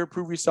 Prove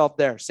yourself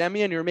there.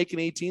 Semien, you're making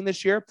 18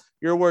 this year.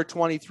 You're worth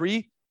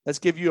 23. Let's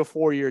give you a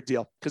 4-year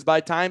deal. Because by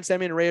the time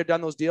Semien and Ray have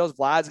done those deals,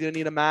 Vlad's going to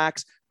need a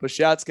max.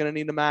 Bichette's going to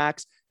need a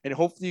max. And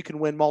hopefully you can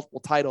win multiple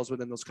titles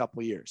within those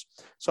couple of years.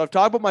 So I've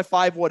talked about my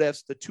 5 what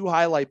ifs, the 2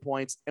 highlight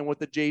points, and what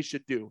the Jays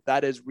should do.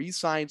 That is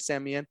re-sign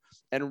Semien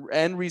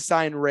and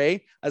re-sign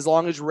Ray as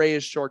long as Ray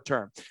is short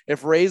term.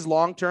 If Ray's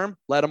long term,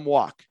 let him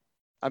walk.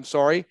 I'm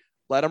sorry.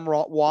 Let him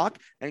walk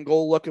and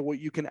go look at what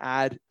you can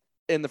add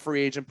in the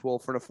free agent pool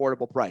for an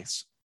affordable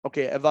price.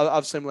 Okay,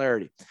 of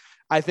similarity.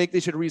 I think they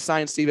should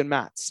re-sign Steven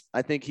Matz.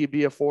 I think he'd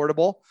be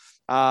affordable.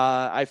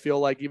 I feel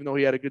like even though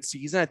he had a good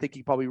season, I think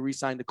he probably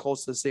re-signed to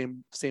close to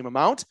the same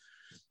amount.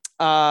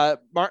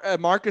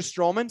 Marcus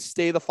Stroman,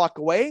 stay the fuck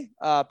away.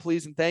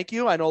 Please and thank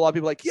you. I know a lot of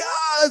people are like, yeah,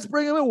 let's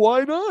bring him in.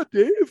 Why not,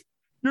 Dave?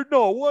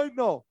 Why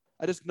no?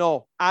 I just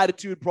know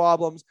attitude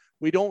problems.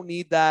 We don't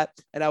need that.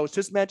 And I was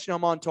just mentioning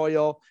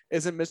Montoyo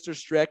isn't Mr.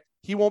 Strict.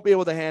 He won't be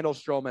able to handle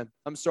Stroman.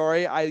 I'm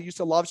sorry. I used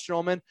to love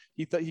Stroman.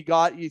 He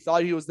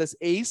thought he was this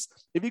ace.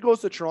 If he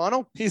goes to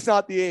Toronto, he's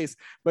not the ace.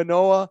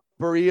 Manoah,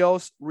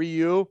 Barrios,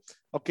 Ryu.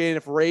 Okay. And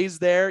if Ray's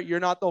there,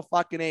 you're not the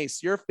fucking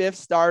ace. You're 5th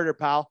starter,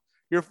 pal.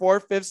 You're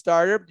 4th, 5th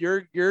starter.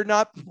 You're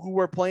not who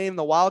we're playing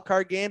the wild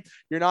card game.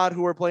 You're not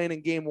who we're playing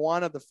in game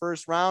 1 of the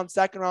first round,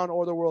 2nd round,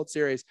 or the World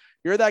Series.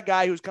 You're that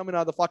guy who's coming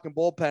out of the fucking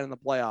bullpen in the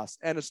playoffs.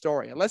 End of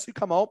story. Unless you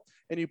come out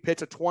and you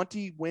pitch a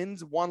 20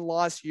 wins, 1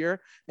 loss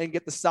year and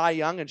get the Cy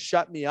Young and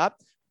shut me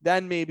up,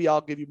 then maybe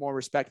I'll give you more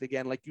respect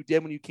again, like you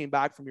did when you came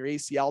back from your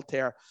ACL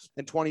tear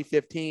in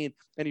 2015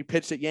 and you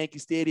pitched at Yankee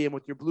Stadium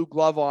with your blue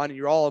glove on and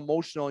you're all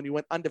emotional and you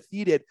went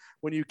undefeated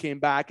when you came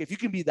back. If you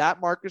can be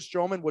that Marcus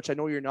Stroman, which I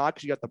know you're not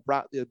because you got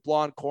the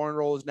blonde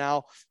cornrows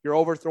now, you're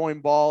overthrowing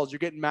balls, you're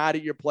getting mad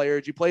at your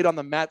players. You played on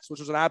the Mets,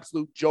 which was an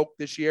absolute joke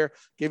this year,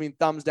 giving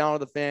thumbs down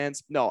to the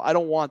fans. No, I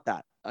don't want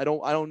that. I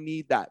don't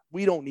need that.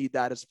 We don't need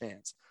that as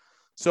fans.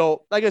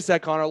 So like I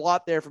said, Connor, a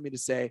lot there for me to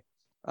say,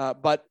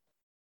 but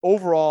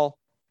overall,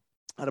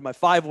 out of my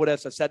 5 what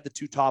ifs, I've said the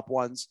 2 top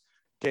ones.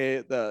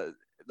 Okay, the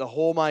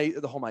home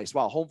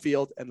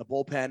field and the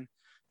bullpen.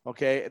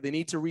 Okay. They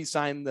need to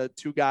re-sign the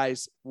two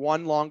guys,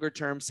 one longer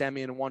term,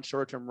 Semien, and one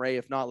short term, Ray.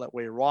 If not, let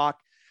Way rock.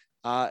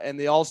 And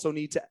they also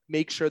need to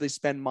make sure they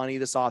spend money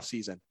this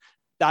offseason.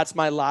 That's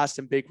my last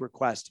and big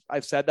request.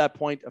 I've said that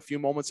point a few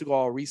moments ago.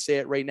 I'll re-say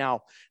it right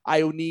now.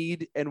 I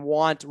need and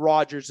want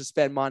Rogers to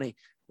spend money.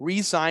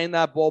 Re-sign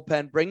that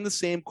bullpen, bring the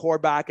same core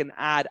back and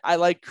add. I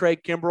like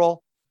Craig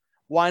Kimbrell.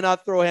 Why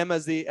not throw him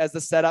as the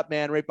setup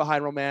man right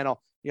behind Romano?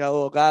 You know, a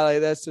little guy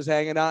like this just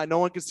hanging out. No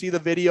one can see the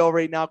video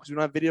right now because we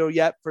don't have video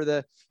yet for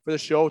the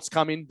show. It's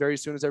coming very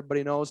soon, as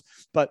everybody knows.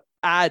 But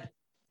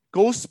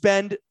go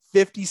spend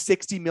 50,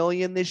 60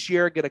 million this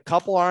year. Get a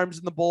couple arms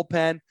in the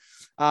bullpen.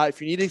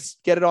 If you need to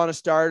get it on a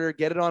starter,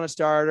 get it on a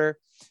starter,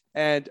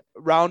 and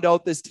round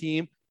out this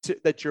team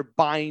that you're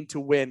buying to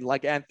win,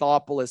 like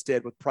Anthopoulos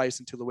did with Price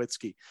and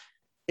Tulowitzki.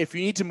 If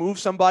you need to move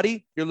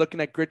somebody, you're looking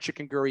at Grichuk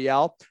and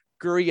Gurriel.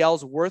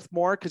 Gurriel's worth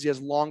more because he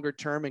has longer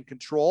term and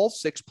control,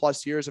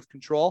 6+ years of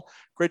control.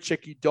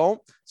 Grichuk, you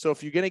don't. So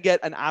if you're going to get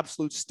an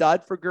absolute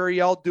stud for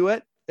Gurriel, do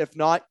it. If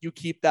not, you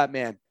keep that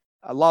man.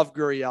 I love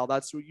Gurriel.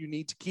 That's what you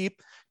need to keep.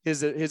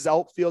 His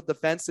outfield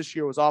defense this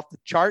year was off the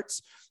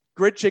charts.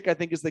 Grichuk, I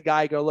think, is the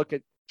guy going to look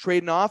at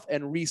trading off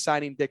and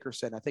re-signing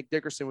Dickerson. I think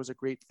Dickerson was a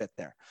great fit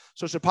there.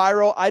 So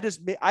Shapiro, I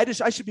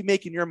should be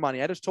making your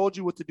money. I just told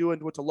you what to do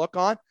and what to look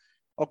on.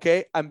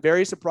 Okay. I'm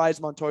very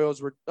surprised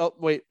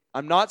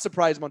I'm not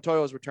surprised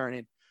Montoyo is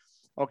returning.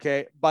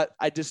 Okay. But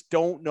I just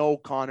don't know,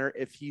 Connor,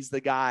 if he's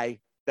the guy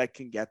that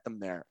can get them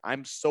there.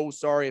 I'm so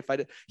sorry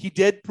he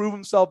did prove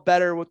himself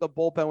better with the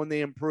bullpen when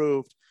they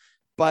improved,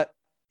 but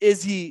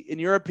is he, in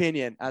your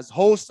opinion, as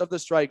host of the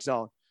Strike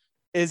Zone,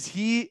 is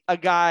he a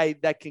guy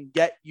that can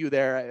get you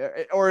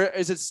there, or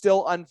is it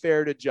still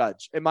unfair to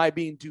judge? Am I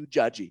being too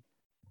judgy?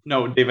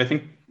 No, Dave, I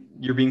think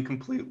you're being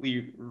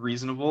completely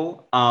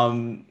reasonable.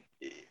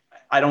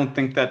 I don't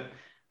think that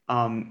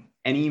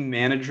any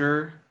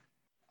manager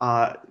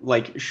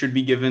should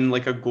be given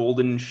like a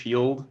golden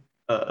shield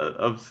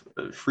of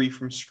free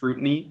from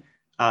scrutiny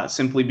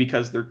simply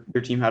because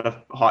their team had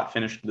a hot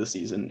finish to the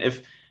season.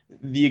 If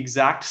the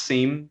exact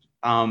same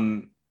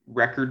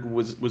record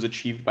was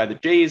achieved by the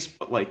Jays,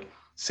 but like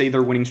say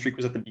their winning streak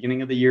was at the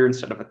beginning of the year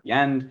instead of at the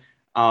end,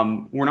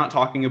 we're not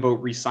talking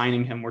about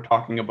re-signing him. We're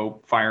talking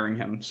about firing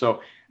him.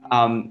 So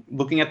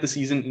looking at the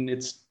season in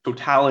its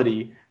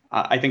totality,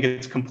 I think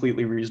it's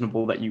completely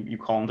reasonable that you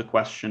call into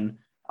question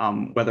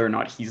whether or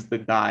not he's the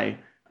guy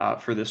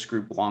for this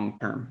group long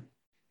term.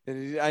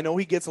 I know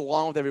he gets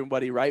along with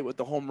everybody, right? With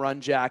the home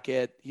run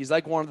jacket. He's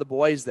like one of the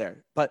boys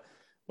there. But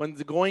when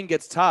the going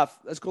gets tough,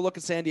 let's go look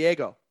at San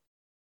Diego.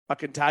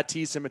 Fucking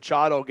Tatis and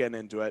Machado getting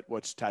into it,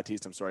 which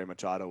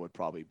Machado would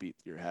probably beat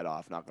your head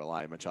off. Not going to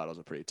lie. Machado's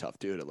a pretty tough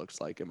dude, it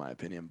looks like, in my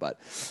opinion. But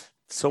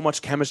so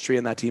much chemistry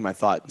in that team, I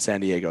thought, in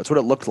San Diego. It's what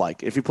it looked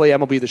like. If you play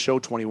MLB The Show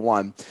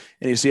 21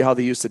 and you see how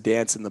they used to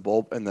dance in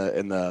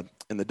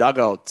the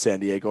dugout, San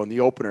Diego, in the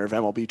opener of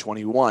MLB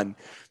 21,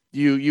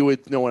 you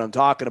would know what I'm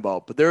talking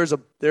about. But there's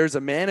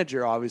a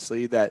manager,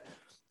 obviously, that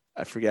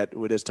I forget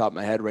what is top of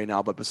my head right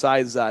now. But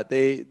besides that,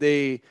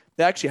 they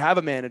actually have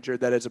a manager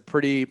that is a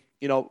pretty,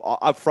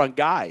 upfront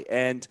guy.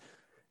 And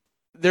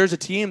there's a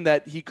team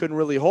that he couldn't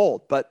really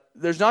hold. But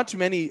there's not too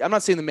many. I'm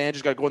not saying the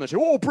manager's got to go in there and say,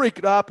 "Oh, break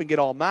it up," and get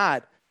all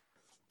mad.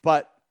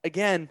 But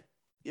again,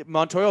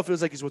 Montoyo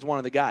feels like he's with one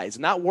of the guys,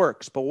 and that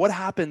works. But what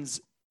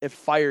happens if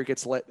fire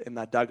gets lit in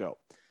that dugout?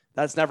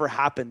 That's never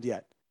happened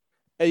yet.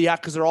 Yeah,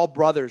 because they're all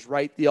brothers,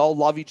 right? They all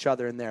love each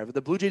other in there. But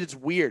the Blue Jays, it's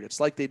weird. It's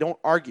like they don't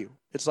argue.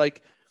 It's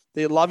like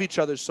they love each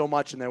other so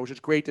much in there, which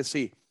is great to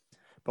see.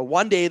 But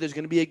one day there's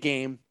going to be a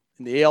game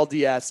in the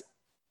ALDS,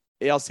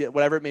 ALCS,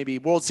 whatever it may be,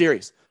 World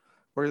Series,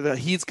 where the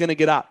heat's going to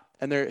get up.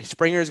 And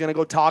Springer is going to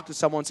go talk to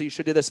someone and say, you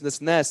should do this and this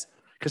and this.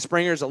 Because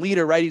Springer's a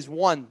leader, right? He's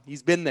won.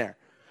 He's been there.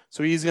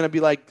 So he's going to be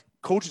like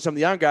coaching some of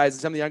the young guys,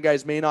 and some of the young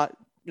guys may not,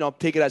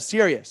 take it as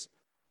serious.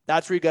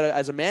 That's where you got to,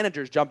 as a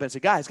manager, jump in and say,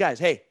 guys,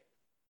 hey,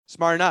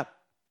 smarten up.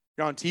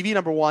 You're on TV,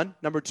 number one.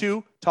 Number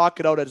two, talk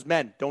it out as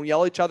men. Don't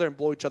yell at each other and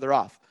blow each other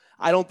off.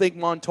 I don't think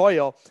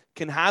Montoyo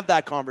can have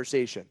that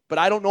conversation, but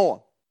I don't know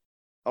him.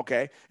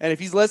 Okay? And if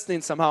he's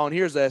listening somehow and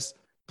hears this,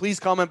 please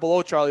comment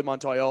below, Charlie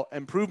Montoyo,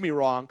 and prove me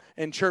wrong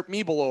and chirp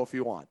me below if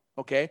you want.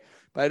 Okay?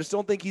 But I just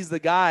don't think he's the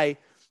guy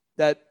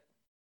that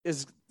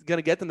is going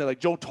to get them there, like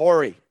Joe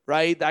Torre,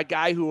 right? That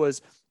guy who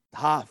was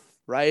tough,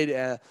 right?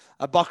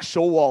 A Buck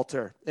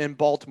Showalter in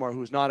Baltimore,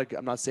 who's not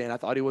I'm not saying I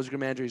thought he was a good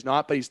manager. He's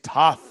not, but he's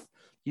tough.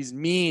 He's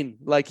mean.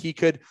 Like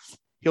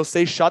he'll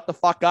say, shut the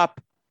fuck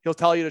up. He'll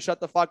tell you to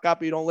shut the fuck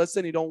up. You don't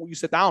listen. You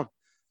sit down.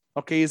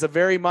 Okay. He's a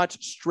very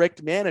much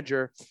strict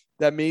manager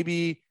that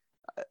maybe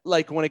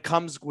like when it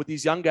comes with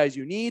these young guys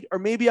you need, or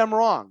maybe I'm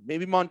wrong.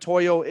 Maybe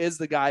Montoyo is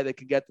the guy that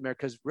can get them there,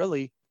 because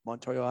really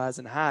Montoyo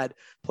hasn't had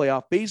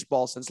playoff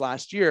baseball since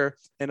last year,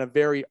 in a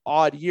very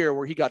odd year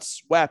where he got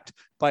swept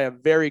by a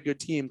very good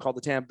team called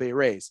the Tampa Bay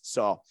Rays.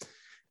 So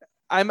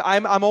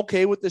I'm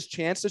okay with this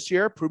chance this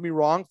year. Prove me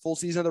wrong. Full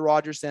season of the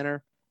Rogers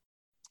Center,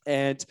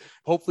 and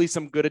hopefully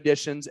some good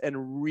additions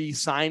and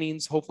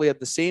re-signings, hopefully at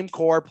the same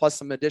core plus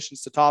some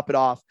additions to top it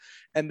off.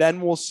 And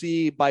then we'll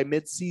see by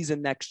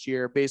mid-season next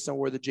year, based on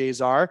where the Jays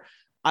are,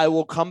 I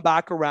will come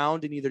back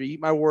around and either eat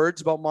my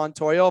words about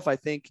Montoya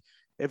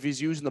if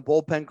he's using the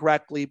bullpen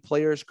correctly,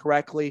 players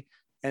correctly,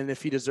 and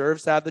if he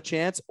deserves to have the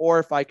chance, or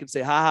if I can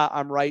say, haha,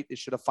 I'm right, they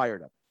should have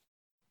fired him.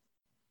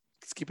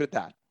 Let's keep it at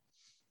that.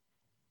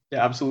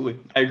 Yeah, absolutely.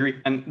 I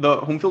agree. And the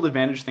home field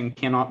advantage thing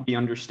cannot be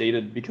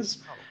understated because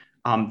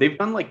they've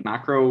done like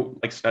macro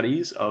like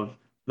studies of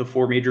the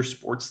 4 major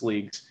sports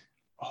leagues.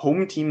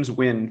 Home teams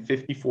win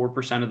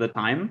 54% of the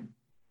time,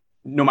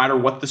 no matter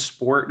what the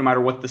sport, no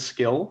matter what the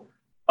skill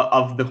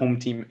of the home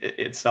team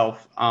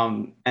itself.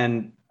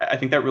 And I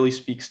think that really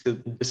speaks to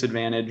the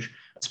disadvantage,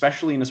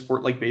 especially in a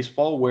sport like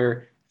baseball,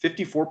 where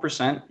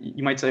 54%,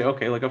 you might say,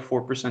 okay, like a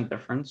 4%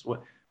 difference.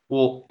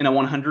 Well, in a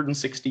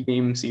 160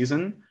 game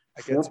season,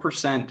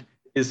 4%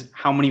 is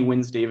how many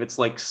wins, Dave? It's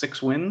like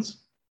 6 wins,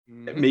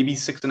 maybe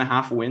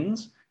 6.5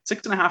 wins.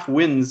 6.5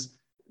 wins.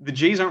 The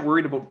Jays aren't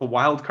worried about the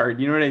wild card.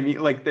 You know what I mean?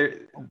 Like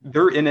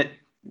they're in it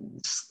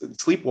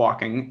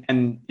sleepwalking,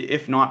 and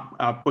if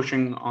not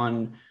pushing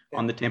on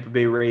the Tampa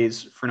Bay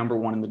Rays for number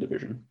 1 in the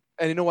division.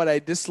 And you know what? I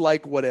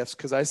dislike what ifs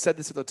because I said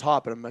this at the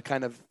top, and I'm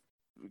kind of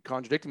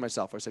contradicting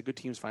myself. I said good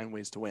teams find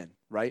ways to win,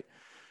 right?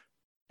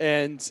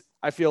 And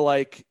I feel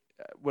like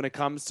when it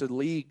comes to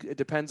league, it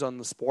depends on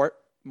the sport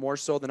more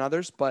so than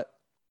others. But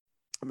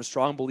I'm a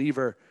strong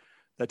believer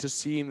that just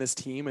seeing this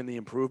team and the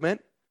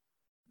improvement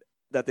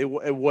that it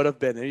would have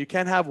been. And you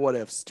can't have what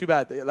ifs. Too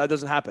bad that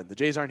doesn't happen. The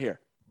Jays aren't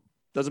here.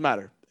 Doesn't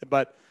matter.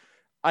 But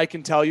I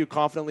can tell you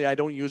confidently I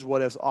don't use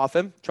what ifs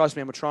often. Trust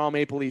me, I'm a Toronto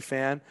Maple Leaf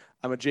fan.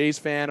 I'm a Jays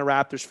fan, a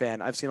Raptors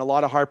fan. I've seen a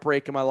lot of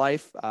heartbreak in my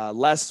life.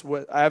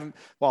 The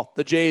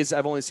Jays,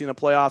 I've only seen the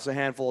playoffs a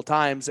handful of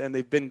times, and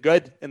they've been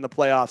good in the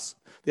playoffs.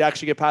 They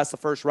actually get past the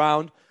first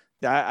round.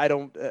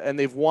 And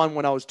they've won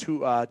when I was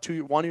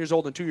 1 years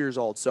old and 2 years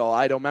old. So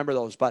I don't remember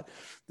those, but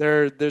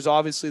there's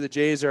obviously the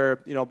Jays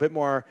are, a bit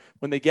more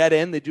when they get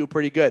in, they do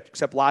pretty good,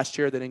 except last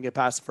year they didn't get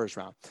past the first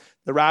round.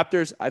 The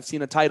Raptors, I've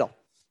seen a title.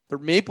 The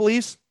Maple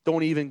Leafs,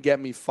 don't even get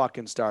me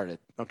fucking started,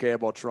 okay,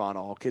 about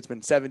Toronto. Okay, it's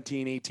been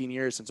 17, 18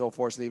 years since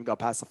 04, so they even got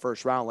past the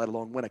first round, let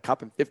alone win a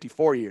cup in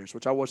 54 years,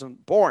 which I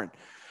wasn't born.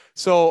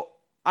 So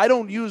I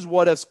don't use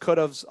what ifs, could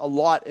haves a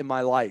lot in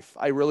my life.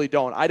 I really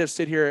don't. I just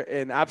sit here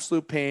in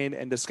absolute pain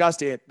and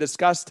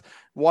disgust,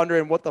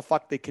 wondering what the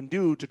fuck they can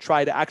do to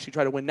try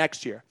to win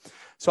next year.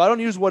 So I don't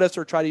use what ifs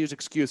or try to use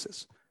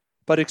excuses.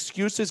 But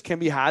excuses can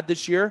be had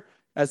this year,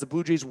 as the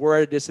Blue Jays were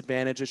at a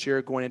disadvantage this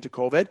year going into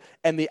COVID,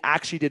 and they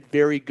actually did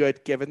very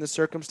good given the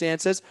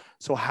circumstances.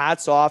 So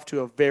hats off to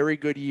a very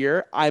good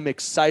year. I'm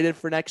excited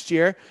for next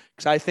year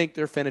because I think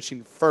they're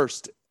finishing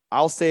first.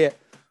 I'll say it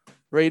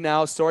right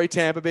now. Sorry,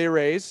 Tampa Bay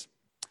Rays.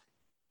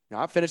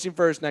 Not finishing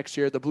first next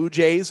year. The Blue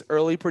Jays,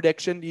 early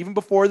prediction, even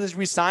before these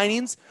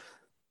re-signings,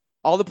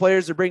 all the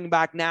players they're bringing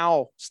back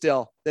now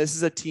still. This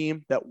is a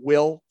team that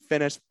will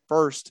finish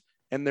first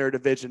in their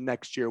division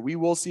next year. We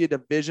will see a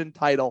division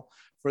title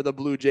for the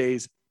Blue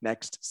Jays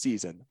next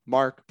season.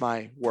 Mark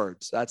my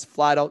words. That's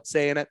flat out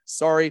saying it.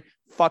 Sorry.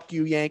 Fuck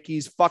you,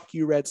 Yankees. Fuck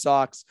you, Red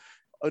Sox.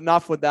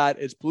 Enough with that.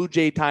 It's Blue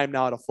Jay time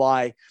now to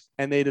fly,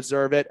 and they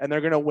deserve it. And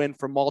they're going to win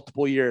for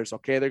multiple years.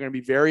 Okay. They're going to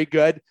be very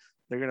good.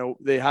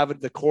 They have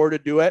the core to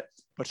do it,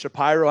 but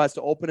Shapiro has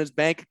to open his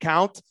bank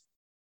account.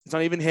 It's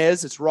not even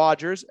his, it's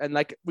Rogers. And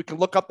like, we can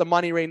look up the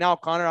money right now.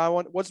 Connor,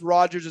 what's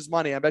Rogers'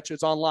 money? I bet you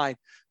it's online.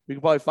 We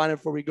can probably find it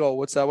before we go.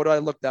 What's that? What do I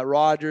look at?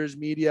 Rogers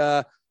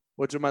Media.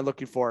 What am I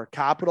looking for?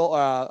 Capital.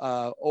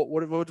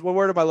 What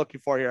word am I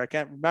looking for here? I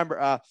can't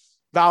remember.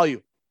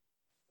 Value.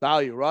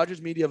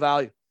 Rogers Media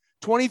value.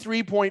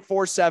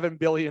 $23.47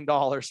 billion.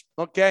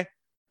 Okay.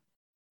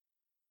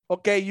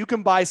 You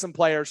can buy some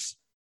players.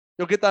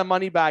 You'll get that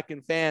money back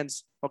in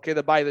fans. Okay.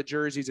 That buy the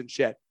jerseys and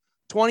shit.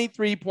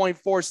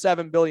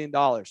 $23.47 billion.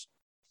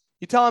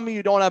 You telling me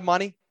you don't have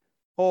money?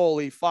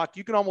 Holy fuck.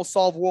 You can almost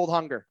solve world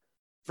hunger.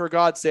 For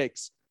God's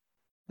sakes.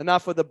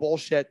 Enough of the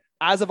bullshit.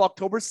 As of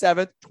October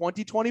 7th,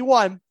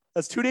 2021,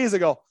 that's 2 days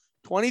ago,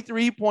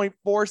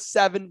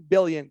 $23.47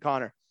 billion,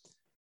 Connor.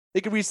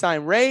 They can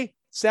re-sign Ray,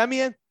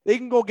 Semien. They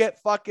can go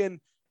get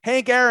fucking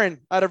Hank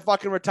Aaron out of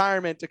fucking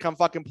retirement to come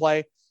fucking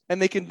play.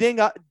 And they can dig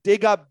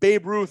up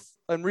Babe Ruth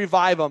and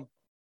revive him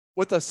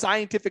with a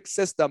scientific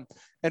system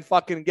and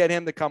fucking get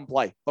him to come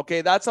play.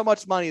 Okay, that's how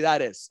much money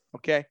that is.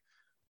 Okay,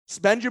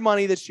 spend your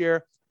money this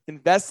year,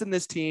 invest in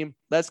this team.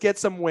 Let's get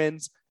some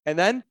wins. And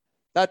then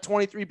that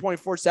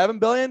 $23.47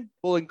 billion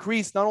will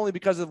increase not only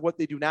because of what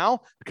they do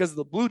now, because of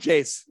the Blue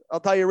Jays. I'll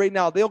tell you right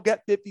now, they'll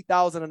get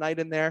 50,000 a night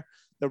in there.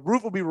 The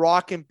roof will be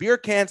rocking, beer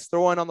cans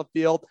throwing on the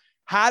field,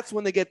 hats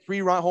when they get 3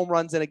 home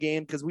runs in a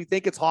game because we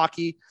think it's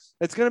hockey.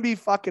 It's going to be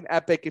fucking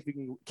epic if you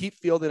can keep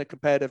fielding a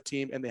competitive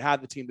team, and they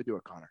have the team to do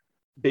it, Connor.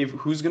 Dave,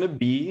 who's going to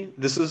be,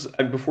 this is,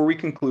 before we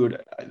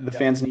conclude, the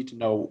fans need to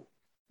know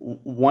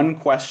one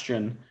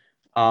question.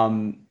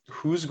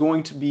 Who's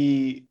going to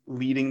be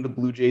leading the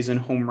Blue Jays in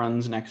home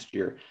runs next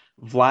year?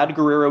 Vlad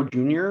Guerrero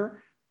Jr.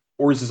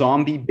 or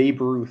zombie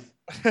Babe Ruth?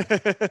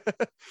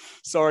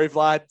 Sorry,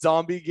 Vlad.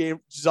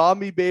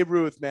 Zombie Babe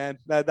Ruth, man.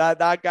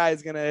 That guy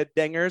is going to hit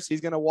dingers.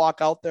 He's going to walk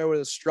out there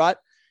with a strut.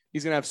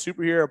 He's going to have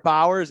superhero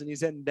powers, and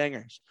he's hitting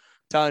dingers.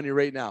 telling you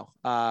right now.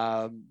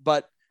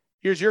 But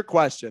here's your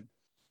question.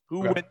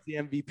 Who Okay. wins the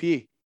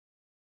MVP?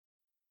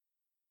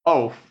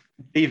 Oh,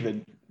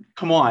 David,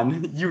 come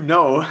on. You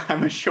know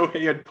I'm a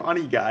Shohei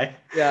Ohtani guy.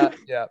 Yeah.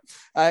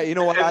 You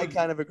know what? I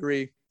kind of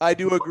agree. I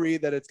do agree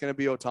that it's going to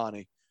be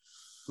Ohtani.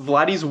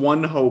 Vladdy's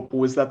one hope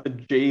was that the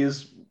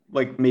Jays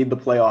like made the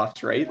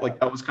playoffs, right? Like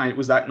that was kind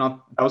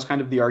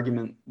of the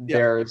argument Yeah.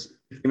 there is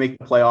if they make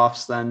the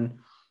playoffs, then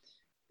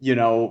you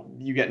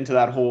get into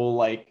that whole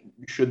like,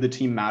 should the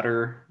team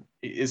matter?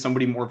 Is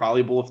somebody more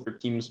valuable if their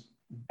team's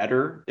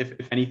better?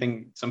 If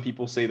anything, some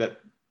people say that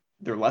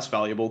they're less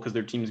valuable because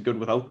their team's good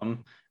without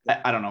them.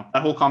 I don't know.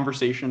 That whole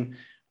conversation.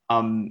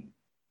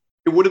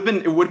 It would have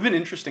been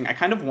interesting. I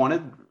kind of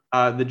wanted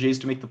the Jays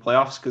to make the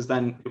playoffs because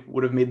then it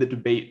would have made the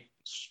debate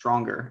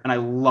stronger. And I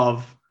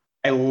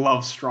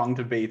love strong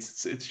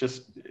debates. It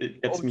gets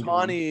me going.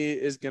 Ohtani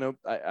is going to,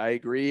 I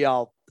agree.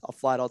 I'll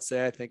flat out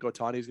say I think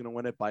Ohtani is going to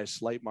win it by a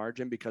slight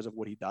margin because of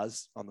what he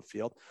does on the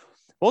field.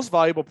 Most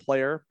valuable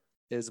player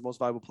is the most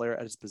valuable player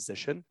at his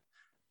position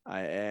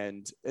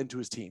and to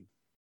his team.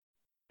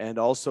 And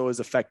also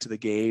his effect to the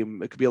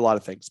game. It could be a lot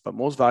of things, but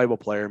most valuable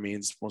player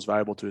means most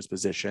valuable to his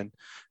position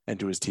and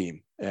to his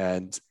team.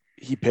 And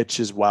he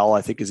pitches well.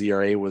 I think his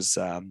ERA was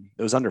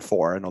it was under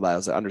 4. I know that. It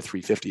was under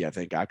 350. I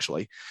think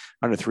actually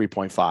under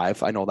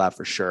 3.5. I know that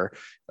for sure.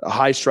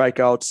 High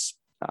strikeouts,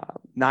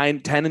 9,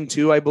 10 and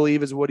 2, I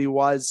believe is what he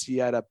was. He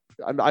had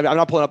I'm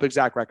not pulling up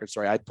exact records.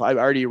 Sorry, I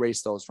already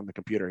erased those from the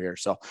computer here.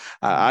 So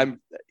I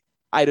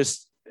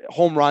just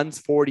home runs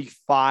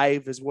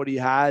 45 is what he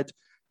had.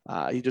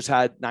 He just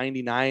had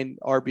 99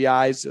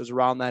 RBIs. It was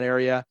around that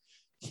area.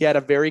 He had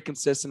a very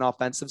consistent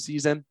offensive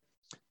season.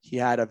 He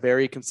had a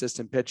very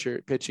consistent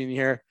pitching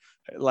here.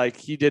 Like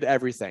he did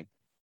everything.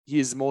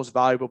 He's the most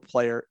valuable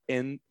player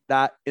in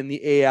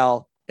the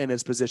AL in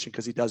his position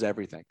because he does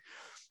everything.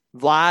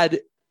 Vlad,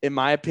 in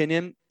my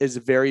opinion, is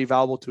very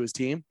valuable to his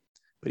team,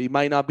 but he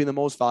might not be the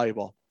most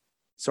valuable.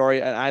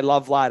 Sorry, and I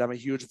love Vlad. I'm a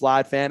huge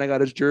Vlad fan. I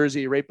got his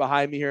jersey right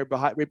behind me here,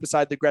 right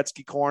beside the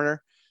Gretzky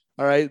corner.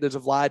 All right, there's a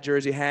Vlad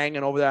jersey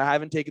hanging over there. I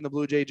haven't taken the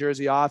Blue Jay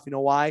jersey off. You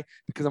know why?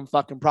 Because I'm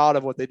fucking proud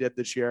of what they did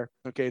this year.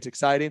 Okay, it's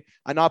exciting.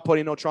 I'm not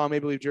putting no Toronto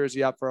Maple Leaf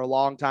jersey up for a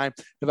long time.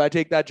 If I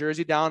take that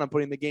jersey down, I'm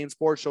putting the Game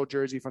Sports Show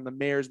jersey from the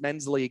Mayor's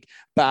Men's League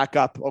back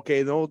up.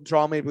 Okay, the old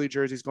Toronto Maple Leaf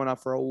jersey is going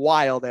up for a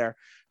while there.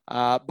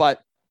 But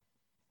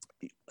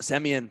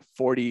Semien,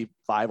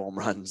 45 home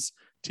runs.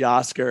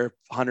 Teoscar,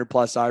 100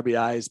 plus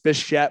RBIs.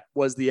 Bichette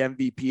was the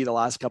MVP the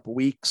last couple of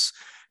weeks.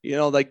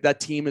 Like that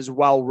team is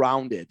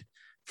well-rounded.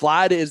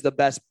 Vlad is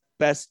the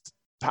best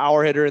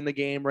power hitter in the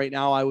game right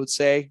now, I would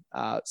say.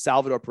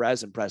 Salvador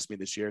Perez impressed me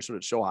this year, so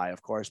did Shohei,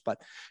 of course.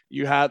 But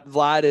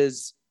Vlad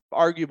is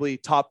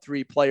arguably top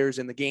 3 players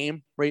in the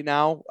game right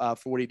now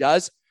for what he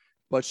does.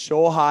 But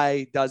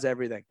Shohei does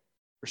everything.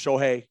 Or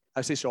Shohei,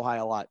 I say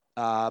Shohei a lot.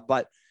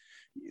 But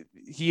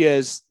he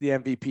is the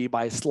MVP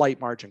by a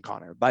slight margin,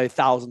 Connor, by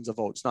thousands of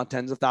votes, not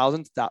tens of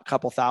thousands, a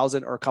couple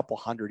thousand or a couple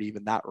hundred,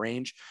 even that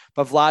range.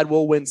 But Vlad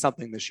will win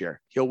something this year.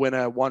 He'll win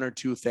one or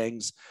two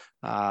things.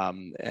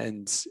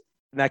 And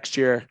next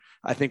year,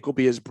 I think will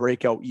be his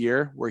breakout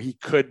year where he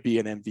could be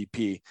an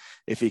MVP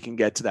if he can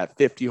get to that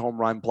 50 home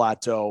run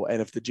plateau.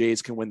 And if the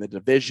Jays can win the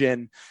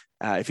division,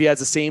 if he has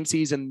the same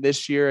season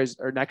this year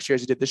or next year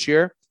as he did this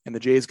year and the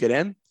Jays get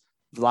in,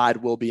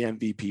 Vlad will be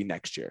MVP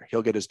next year.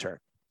 He'll get his turn.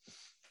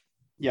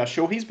 Yeah,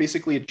 Shohei's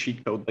basically a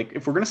cheat code. Like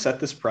if we're going to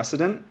set this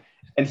precedent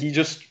and he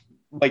just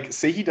like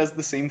say he does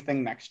the same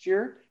thing next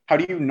year, how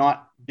do you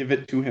not give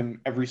it to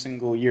him every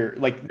single year?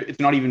 Like it's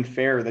not even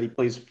fair that he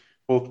plays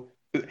both.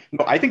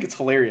 No, I think it's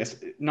hilarious.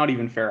 Not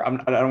even fair. I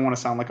don't want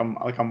to sound like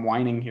I'm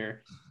whining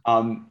here.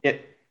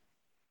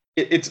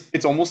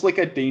 It's almost like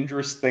a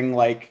dangerous thing.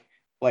 Like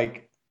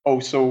oh,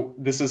 so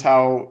this is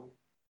how.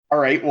 All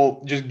right,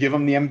 well, just give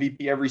him the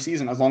MVP every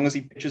season as long as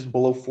he pitches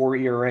below 4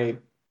 ERA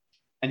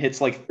and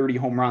hits like 30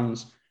 home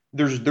runs.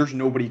 There's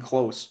nobody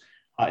close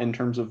in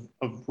terms of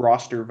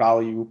roster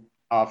value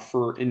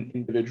for an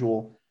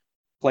individual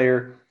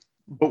player.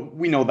 But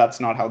we know that's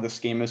not how this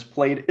game is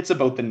played. It's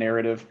about the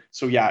narrative.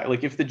 So yeah,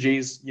 like if the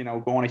Jays,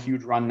 go on a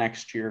huge run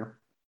next year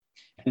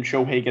and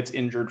Shohei gets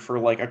injured for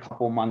like a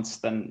couple months,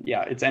 then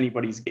yeah, it's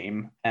anybody's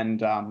game.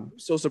 And I'm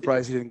so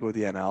surprised he didn't go with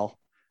the NL.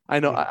 I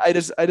know. I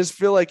just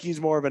feel like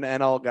he's more of an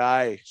NL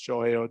guy,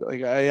 Shohei.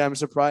 Like I am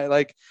surprised.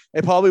 Like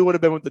it probably would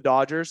have been with the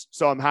Dodgers.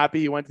 So I'm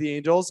happy he went to the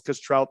Angels because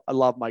Trout. I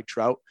love Mike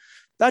Trout.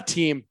 That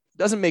team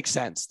doesn't make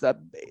sense. The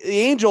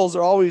Angels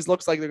are always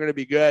looks like they're going to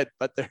be good,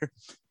 but they're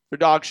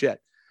dog shit.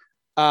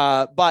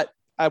 But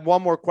I have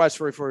one more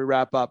question before we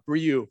wrap up.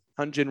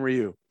 Hyunjin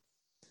Ryu.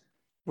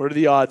 What are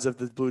the odds of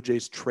the Blue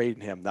Jays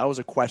trading him? That was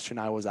a question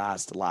I was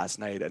asked last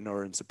night at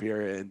Northern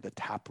Superior in the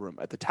tap room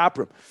at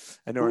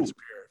Northern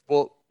Superior.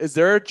 Well, is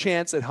there a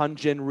chance that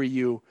Hyunjin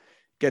Ryu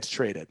gets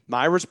traded?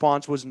 My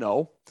response was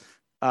no.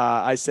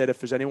 I said if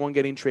there's anyone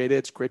getting traded,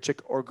 it's Grichuk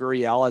or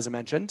Gurriel, as I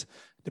mentioned.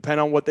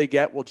 Depending on what they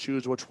get, we'll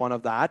choose which one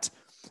of that.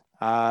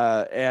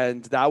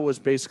 And that was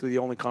basically the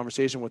only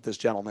conversation with this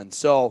gentleman.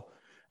 So,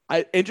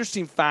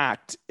 interesting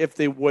fact, if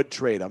they would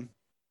trade him,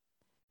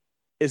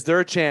 Is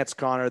there a chance,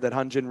 Connor, that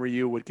Hyun-Jin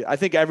Ryu would get? I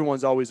think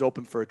everyone's always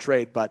open for a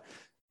trade, but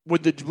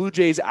would the Blue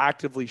Jays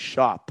actively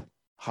shop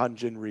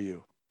Hyun-Jin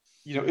Ryu?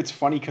 It's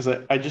funny because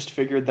I just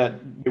figured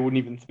that they wouldn't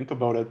even think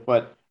about it,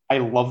 but I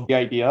love the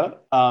idea.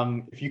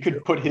 If you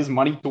could put his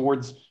money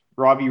towards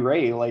Robbie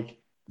Ray, like,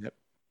 Yep.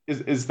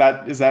 is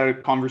that a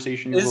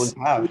conversation you're willing to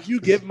have? Would you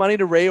give money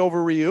to Ray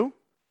over Ryu?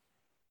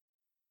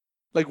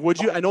 Like, would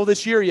you? I know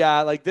this year,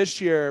 yeah. Like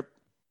this year,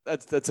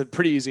 that's a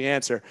pretty easy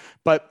answer.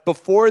 But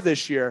before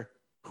this year,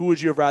 who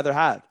would you have rather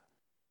had?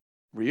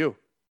 Ryu.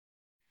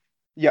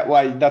 Yeah,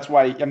 well, that's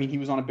why. I mean, he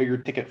was on a bigger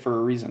ticket for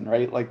a reason,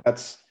 right? Like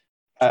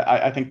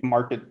I think the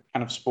market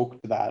kind of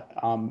spoke to that.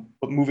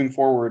 But moving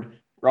forward,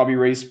 Robbie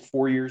Ray's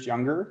 4 years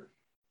younger,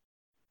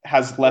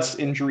 has less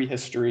injury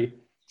history.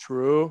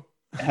 True.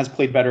 And has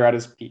played better at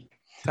his peak.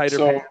 Tighter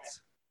so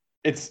pants.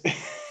 It's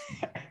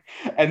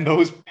and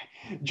those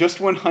just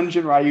when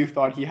Hyun-Jin Ryu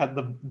thought he had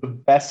the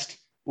best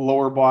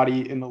lower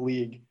body in the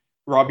league,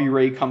 Robbie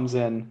Ray comes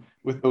in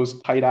with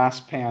those tight ass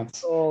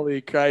pants.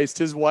 Holy Christ.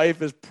 His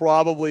wife is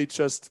probably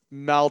just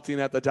melting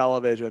at the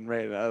television,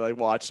 right? I like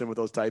watched him with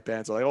those tight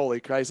pants. I'm like, holy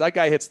Christ, that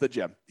guy hits the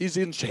gym. He's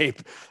in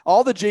shape.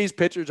 All the Jays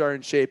pitchers are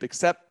in shape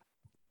except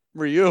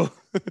Ryu.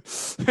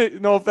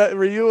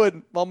 Ryu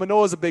and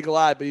Manoah's a big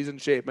lad, but he's in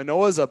shape.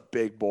 Manoah's a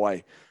big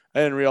boy. I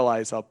didn't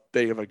realize how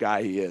big of a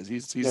guy he is.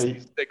 He's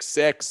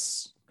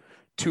 6'6",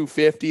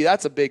 250.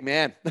 That's a big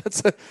man.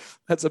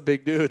 That's a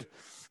big dude.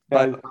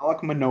 Yeah, but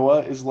Alek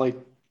Manoah is like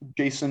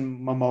Jason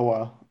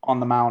Momoa on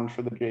the mound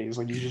for the Jays.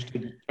 Like, he's just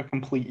a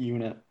complete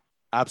unit.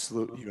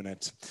 Absolute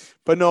unit.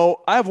 But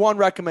no, I have one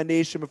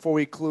recommendation before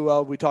we clue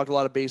out. We talked a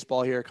lot of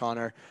baseball here,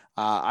 Connor.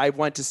 I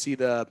went to see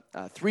the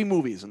 3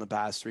 movies in the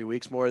past 3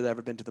 weeks, more than I've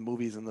ever been to the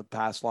movies in the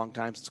past long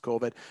time since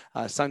COVID.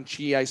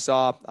 Shang-Chi I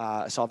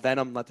saw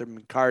Venom, Let There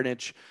Be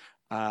Carnage,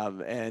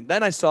 and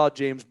then I saw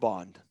James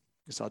Bond.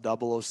 I saw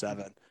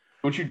 007.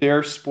 Don't you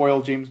dare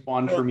spoil James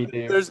Bond for me,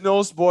 Dave. There's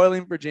no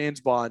spoiling for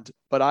James Bond,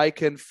 but I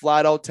can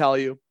flat out tell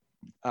you,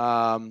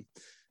 Connor,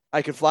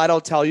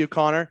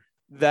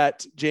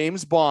 that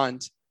James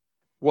Bond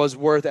was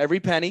worth every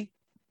penny.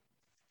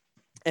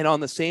 And on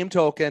the same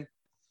token,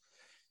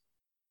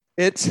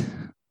 I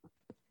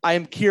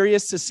am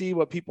curious to see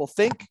what people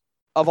think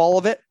of all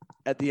of it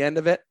at the end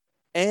of it.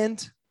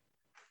 And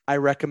I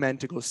recommend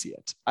to go see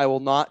it. I will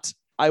not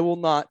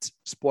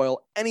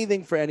spoil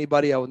anything for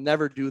anybody. I will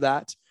never do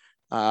that.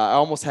 I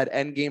almost had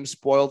Endgame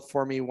spoiled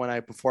for me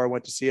before I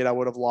went to see it. I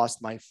would have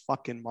lost my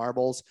fucking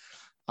marbles.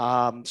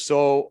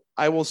 So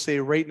I will say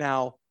right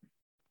now,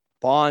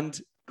 Bond,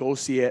 go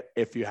see it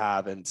if you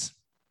haven't.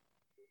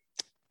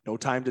 No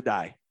Time to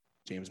Die.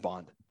 James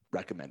Bond,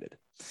 recommended.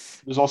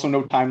 There's also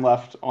no time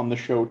left on the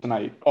show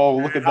tonight. Oh,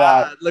 look at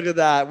that. Look at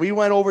that. We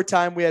went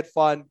overtime. We had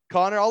fun.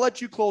 Connor, I'll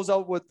let you close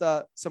out with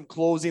some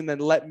closing, then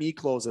let me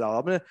close it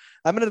out.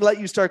 I'm gonna let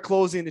you start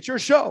closing. It's your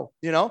show.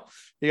 You know,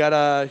 I'm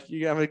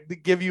gonna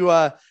give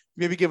you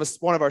maybe give us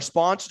one of our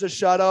sponsors a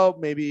shout out,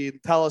 maybe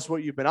tell us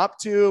what you've been up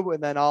to,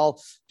 and then I'll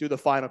do the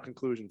final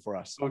conclusion for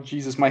us. Oh,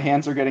 Jesus, my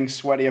hands are getting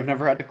sweaty. I've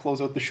never had to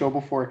close out the show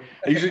before.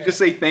 I usually just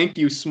say thank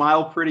you,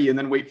 smile pretty, and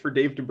then wait for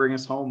Dave to bring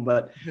us home.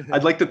 But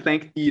I'd like to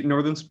thank the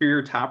Northern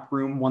Superior Tap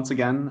Room once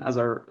again as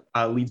our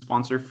lead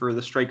sponsor for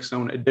the Strike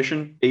Zone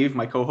edition. Dave,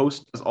 my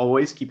co-host, as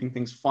always, keeping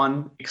things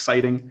fun,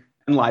 exciting,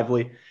 and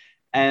lively.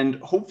 And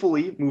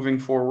hopefully, moving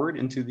forward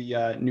into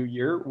the new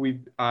year,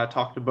 we've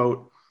talked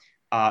about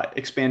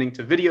expanding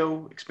to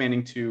video,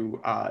 expanding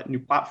to new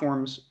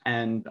platforms,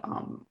 and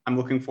I'm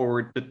looking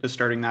forward to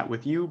starting that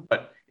with you.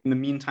 But in the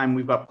meantime,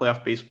 we've got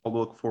playoff baseball to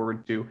look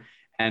forward to,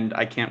 and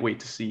I can't wait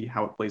to see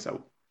how it plays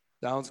out.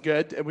 Sounds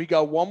good. And we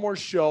got one more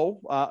show.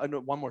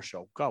 One more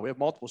show. God, we have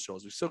multiple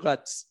shows. We've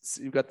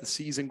got the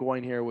season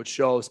going here with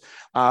shows.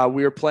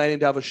 We are planning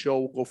to have a show.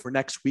 We'll go for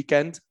next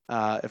weekend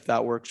if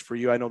that works for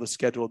you. I know the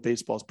schedule of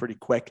baseball is pretty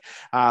quick,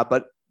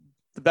 but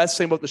the best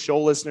thing about the show,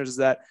 listeners, is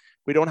that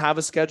we don't have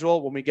a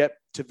schedule. When we get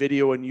to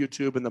video and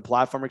YouTube and the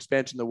platform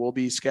expansion, there will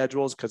be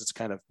schedules because it's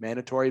kind of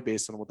mandatory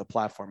based on what the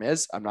platform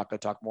is. I'm not going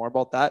to talk more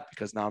about that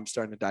because now I'm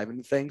starting to dive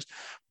into things.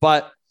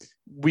 But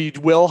we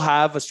will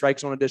have a Strike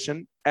Zone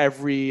edition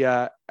every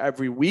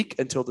week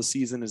until the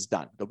season is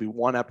done. There'll be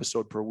one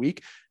episode per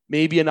week.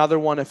 Maybe another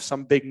one if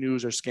some big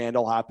news or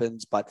scandal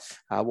happens, but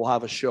we'll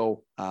have a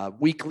show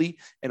weekly,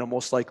 and it'll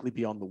most likely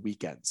be on the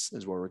weekends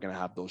is where we're going to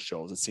have those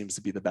shows. It seems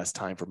to be the best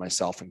time for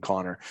myself and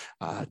Connor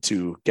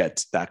to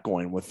get that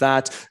going with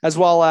that, as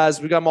well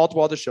as we got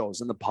multiple other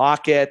shows in the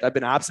pocket. I've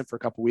been absent for a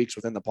couple of weeks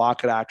within the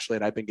pocket, actually,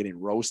 and I've been getting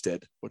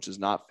roasted, which is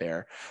not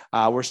fair.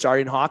 We're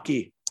starting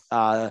hockey.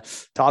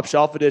 Top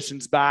Shelf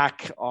Edition's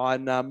back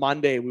on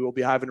Monday. We will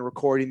be having a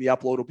recording. The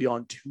upload will be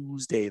on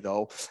Tuesday,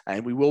 though,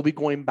 and we will be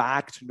going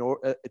back to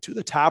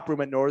the tap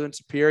room at Northern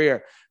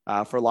Superior.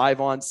 for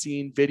live on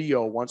scene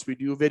video. Once we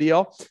do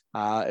video,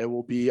 it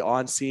will be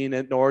on scene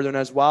at Northern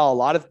as well. A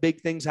lot of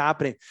big things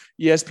happening.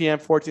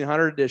 ESPN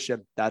 1400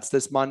 edition. That's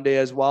this Monday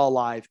as well,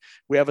 live.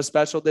 We have a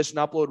special edition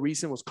upload.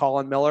 Recent was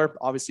Colin Miller.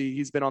 Obviously,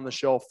 he's been on the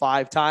show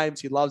 5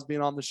 times. He loves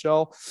being on the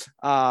show.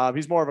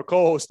 He's more of a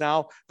co-host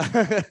now.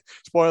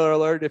 Spoiler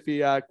alert, if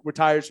he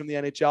retires from the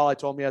NHL, I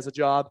told him he has a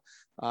job.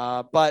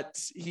 But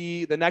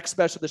the next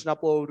special edition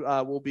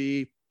upload will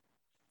be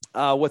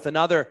with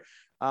another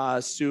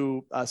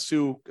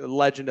Sioux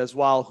legend as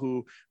well,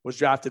 who was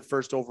drafted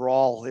first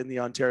overall in the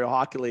Ontario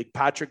Hockey League.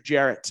 Patrick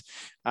Jarrett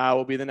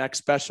will be the next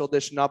special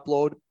edition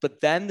upload. But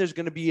then there's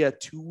going to be a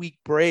 2-week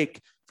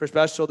break for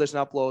special edition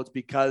uploads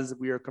because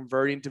we are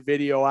converting to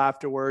video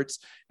afterwards.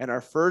 And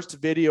our first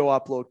video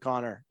upload,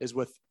 Connor, is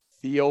with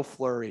Theo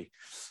Fleury.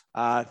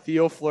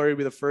 Theo Fleury will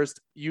be the first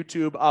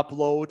YouTube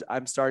upload.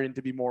 I'm starting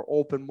to be more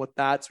open with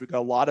that. So we've got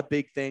a lot of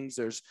big things.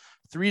 There's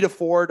 3 to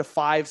 4 to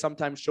 5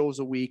 sometimes shows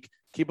a week.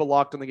 Keep it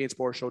locked on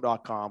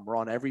thegamesportshow.com. We're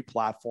on every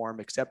platform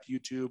except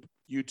YouTube.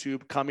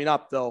 YouTube coming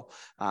up, though,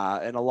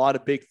 and a lot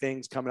of big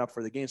things coming up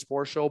for the Game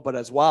Sports Show, but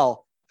as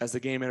well as the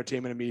Game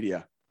Entertainment and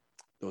Media.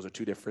 Those are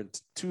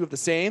two of the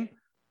same,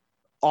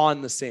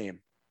 on the same.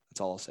 That's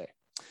all I'll say.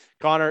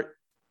 Connor,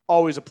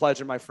 always a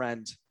pleasure, my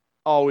friend.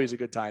 Always a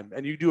good time.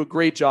 And you do a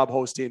great job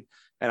hosting.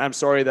 And I'm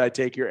sorry that I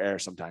take your air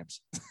sometimes.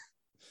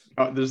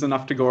 There's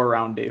enough to go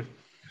around, Dave.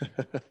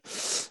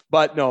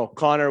 But no,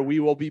 Connor,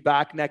 we will be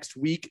back next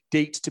week.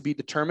 Dates to be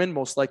determined,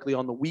 most likely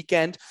on the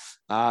weekend,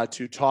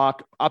 to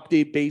talk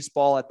update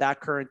baseball at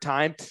that current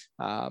time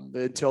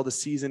until the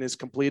season is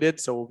completed.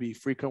 So we'll be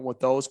frequent with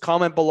those.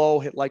 Comment below,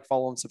 hit like,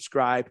 follow, and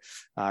subscribe.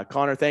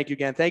 Connor, thank you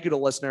again. Thank you to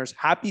listeners.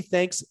 Happy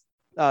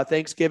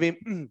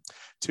Thanksgiving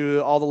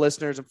to all the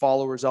listeners and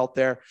followers out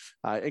there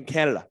in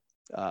Canada.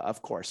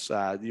 Of course,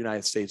 the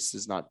United States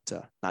is not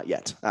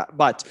yet.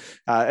 But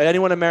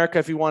anyone in America,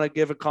 if you want to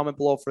give a comment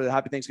below for the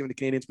Happy Thanksgiving to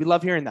Canadians, we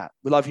love hearing that.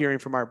 We love hearing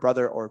from our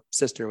brother or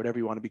sister, whatever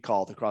you want to be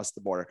called, across the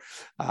border.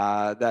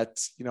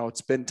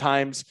 It's been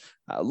times.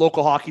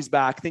 Local hockey's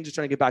back. Things are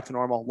trying to get back to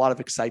normal. A lot of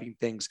exciting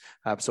things.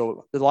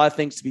 So there's a lot of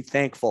things to be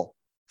thankful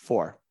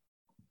for.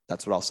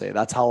 That's what I'll say.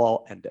 That's how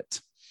I'll end it.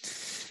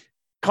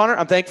 Connor,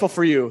 I'm thankful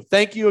for you.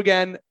 Thank you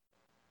again.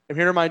 I'm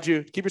here to remind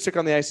you, keep your stick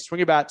on the ice, swing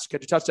your bats,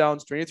 catch your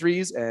touchdowns, drain your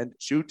threes, and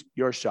shoot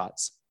your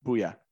shots. Booyah.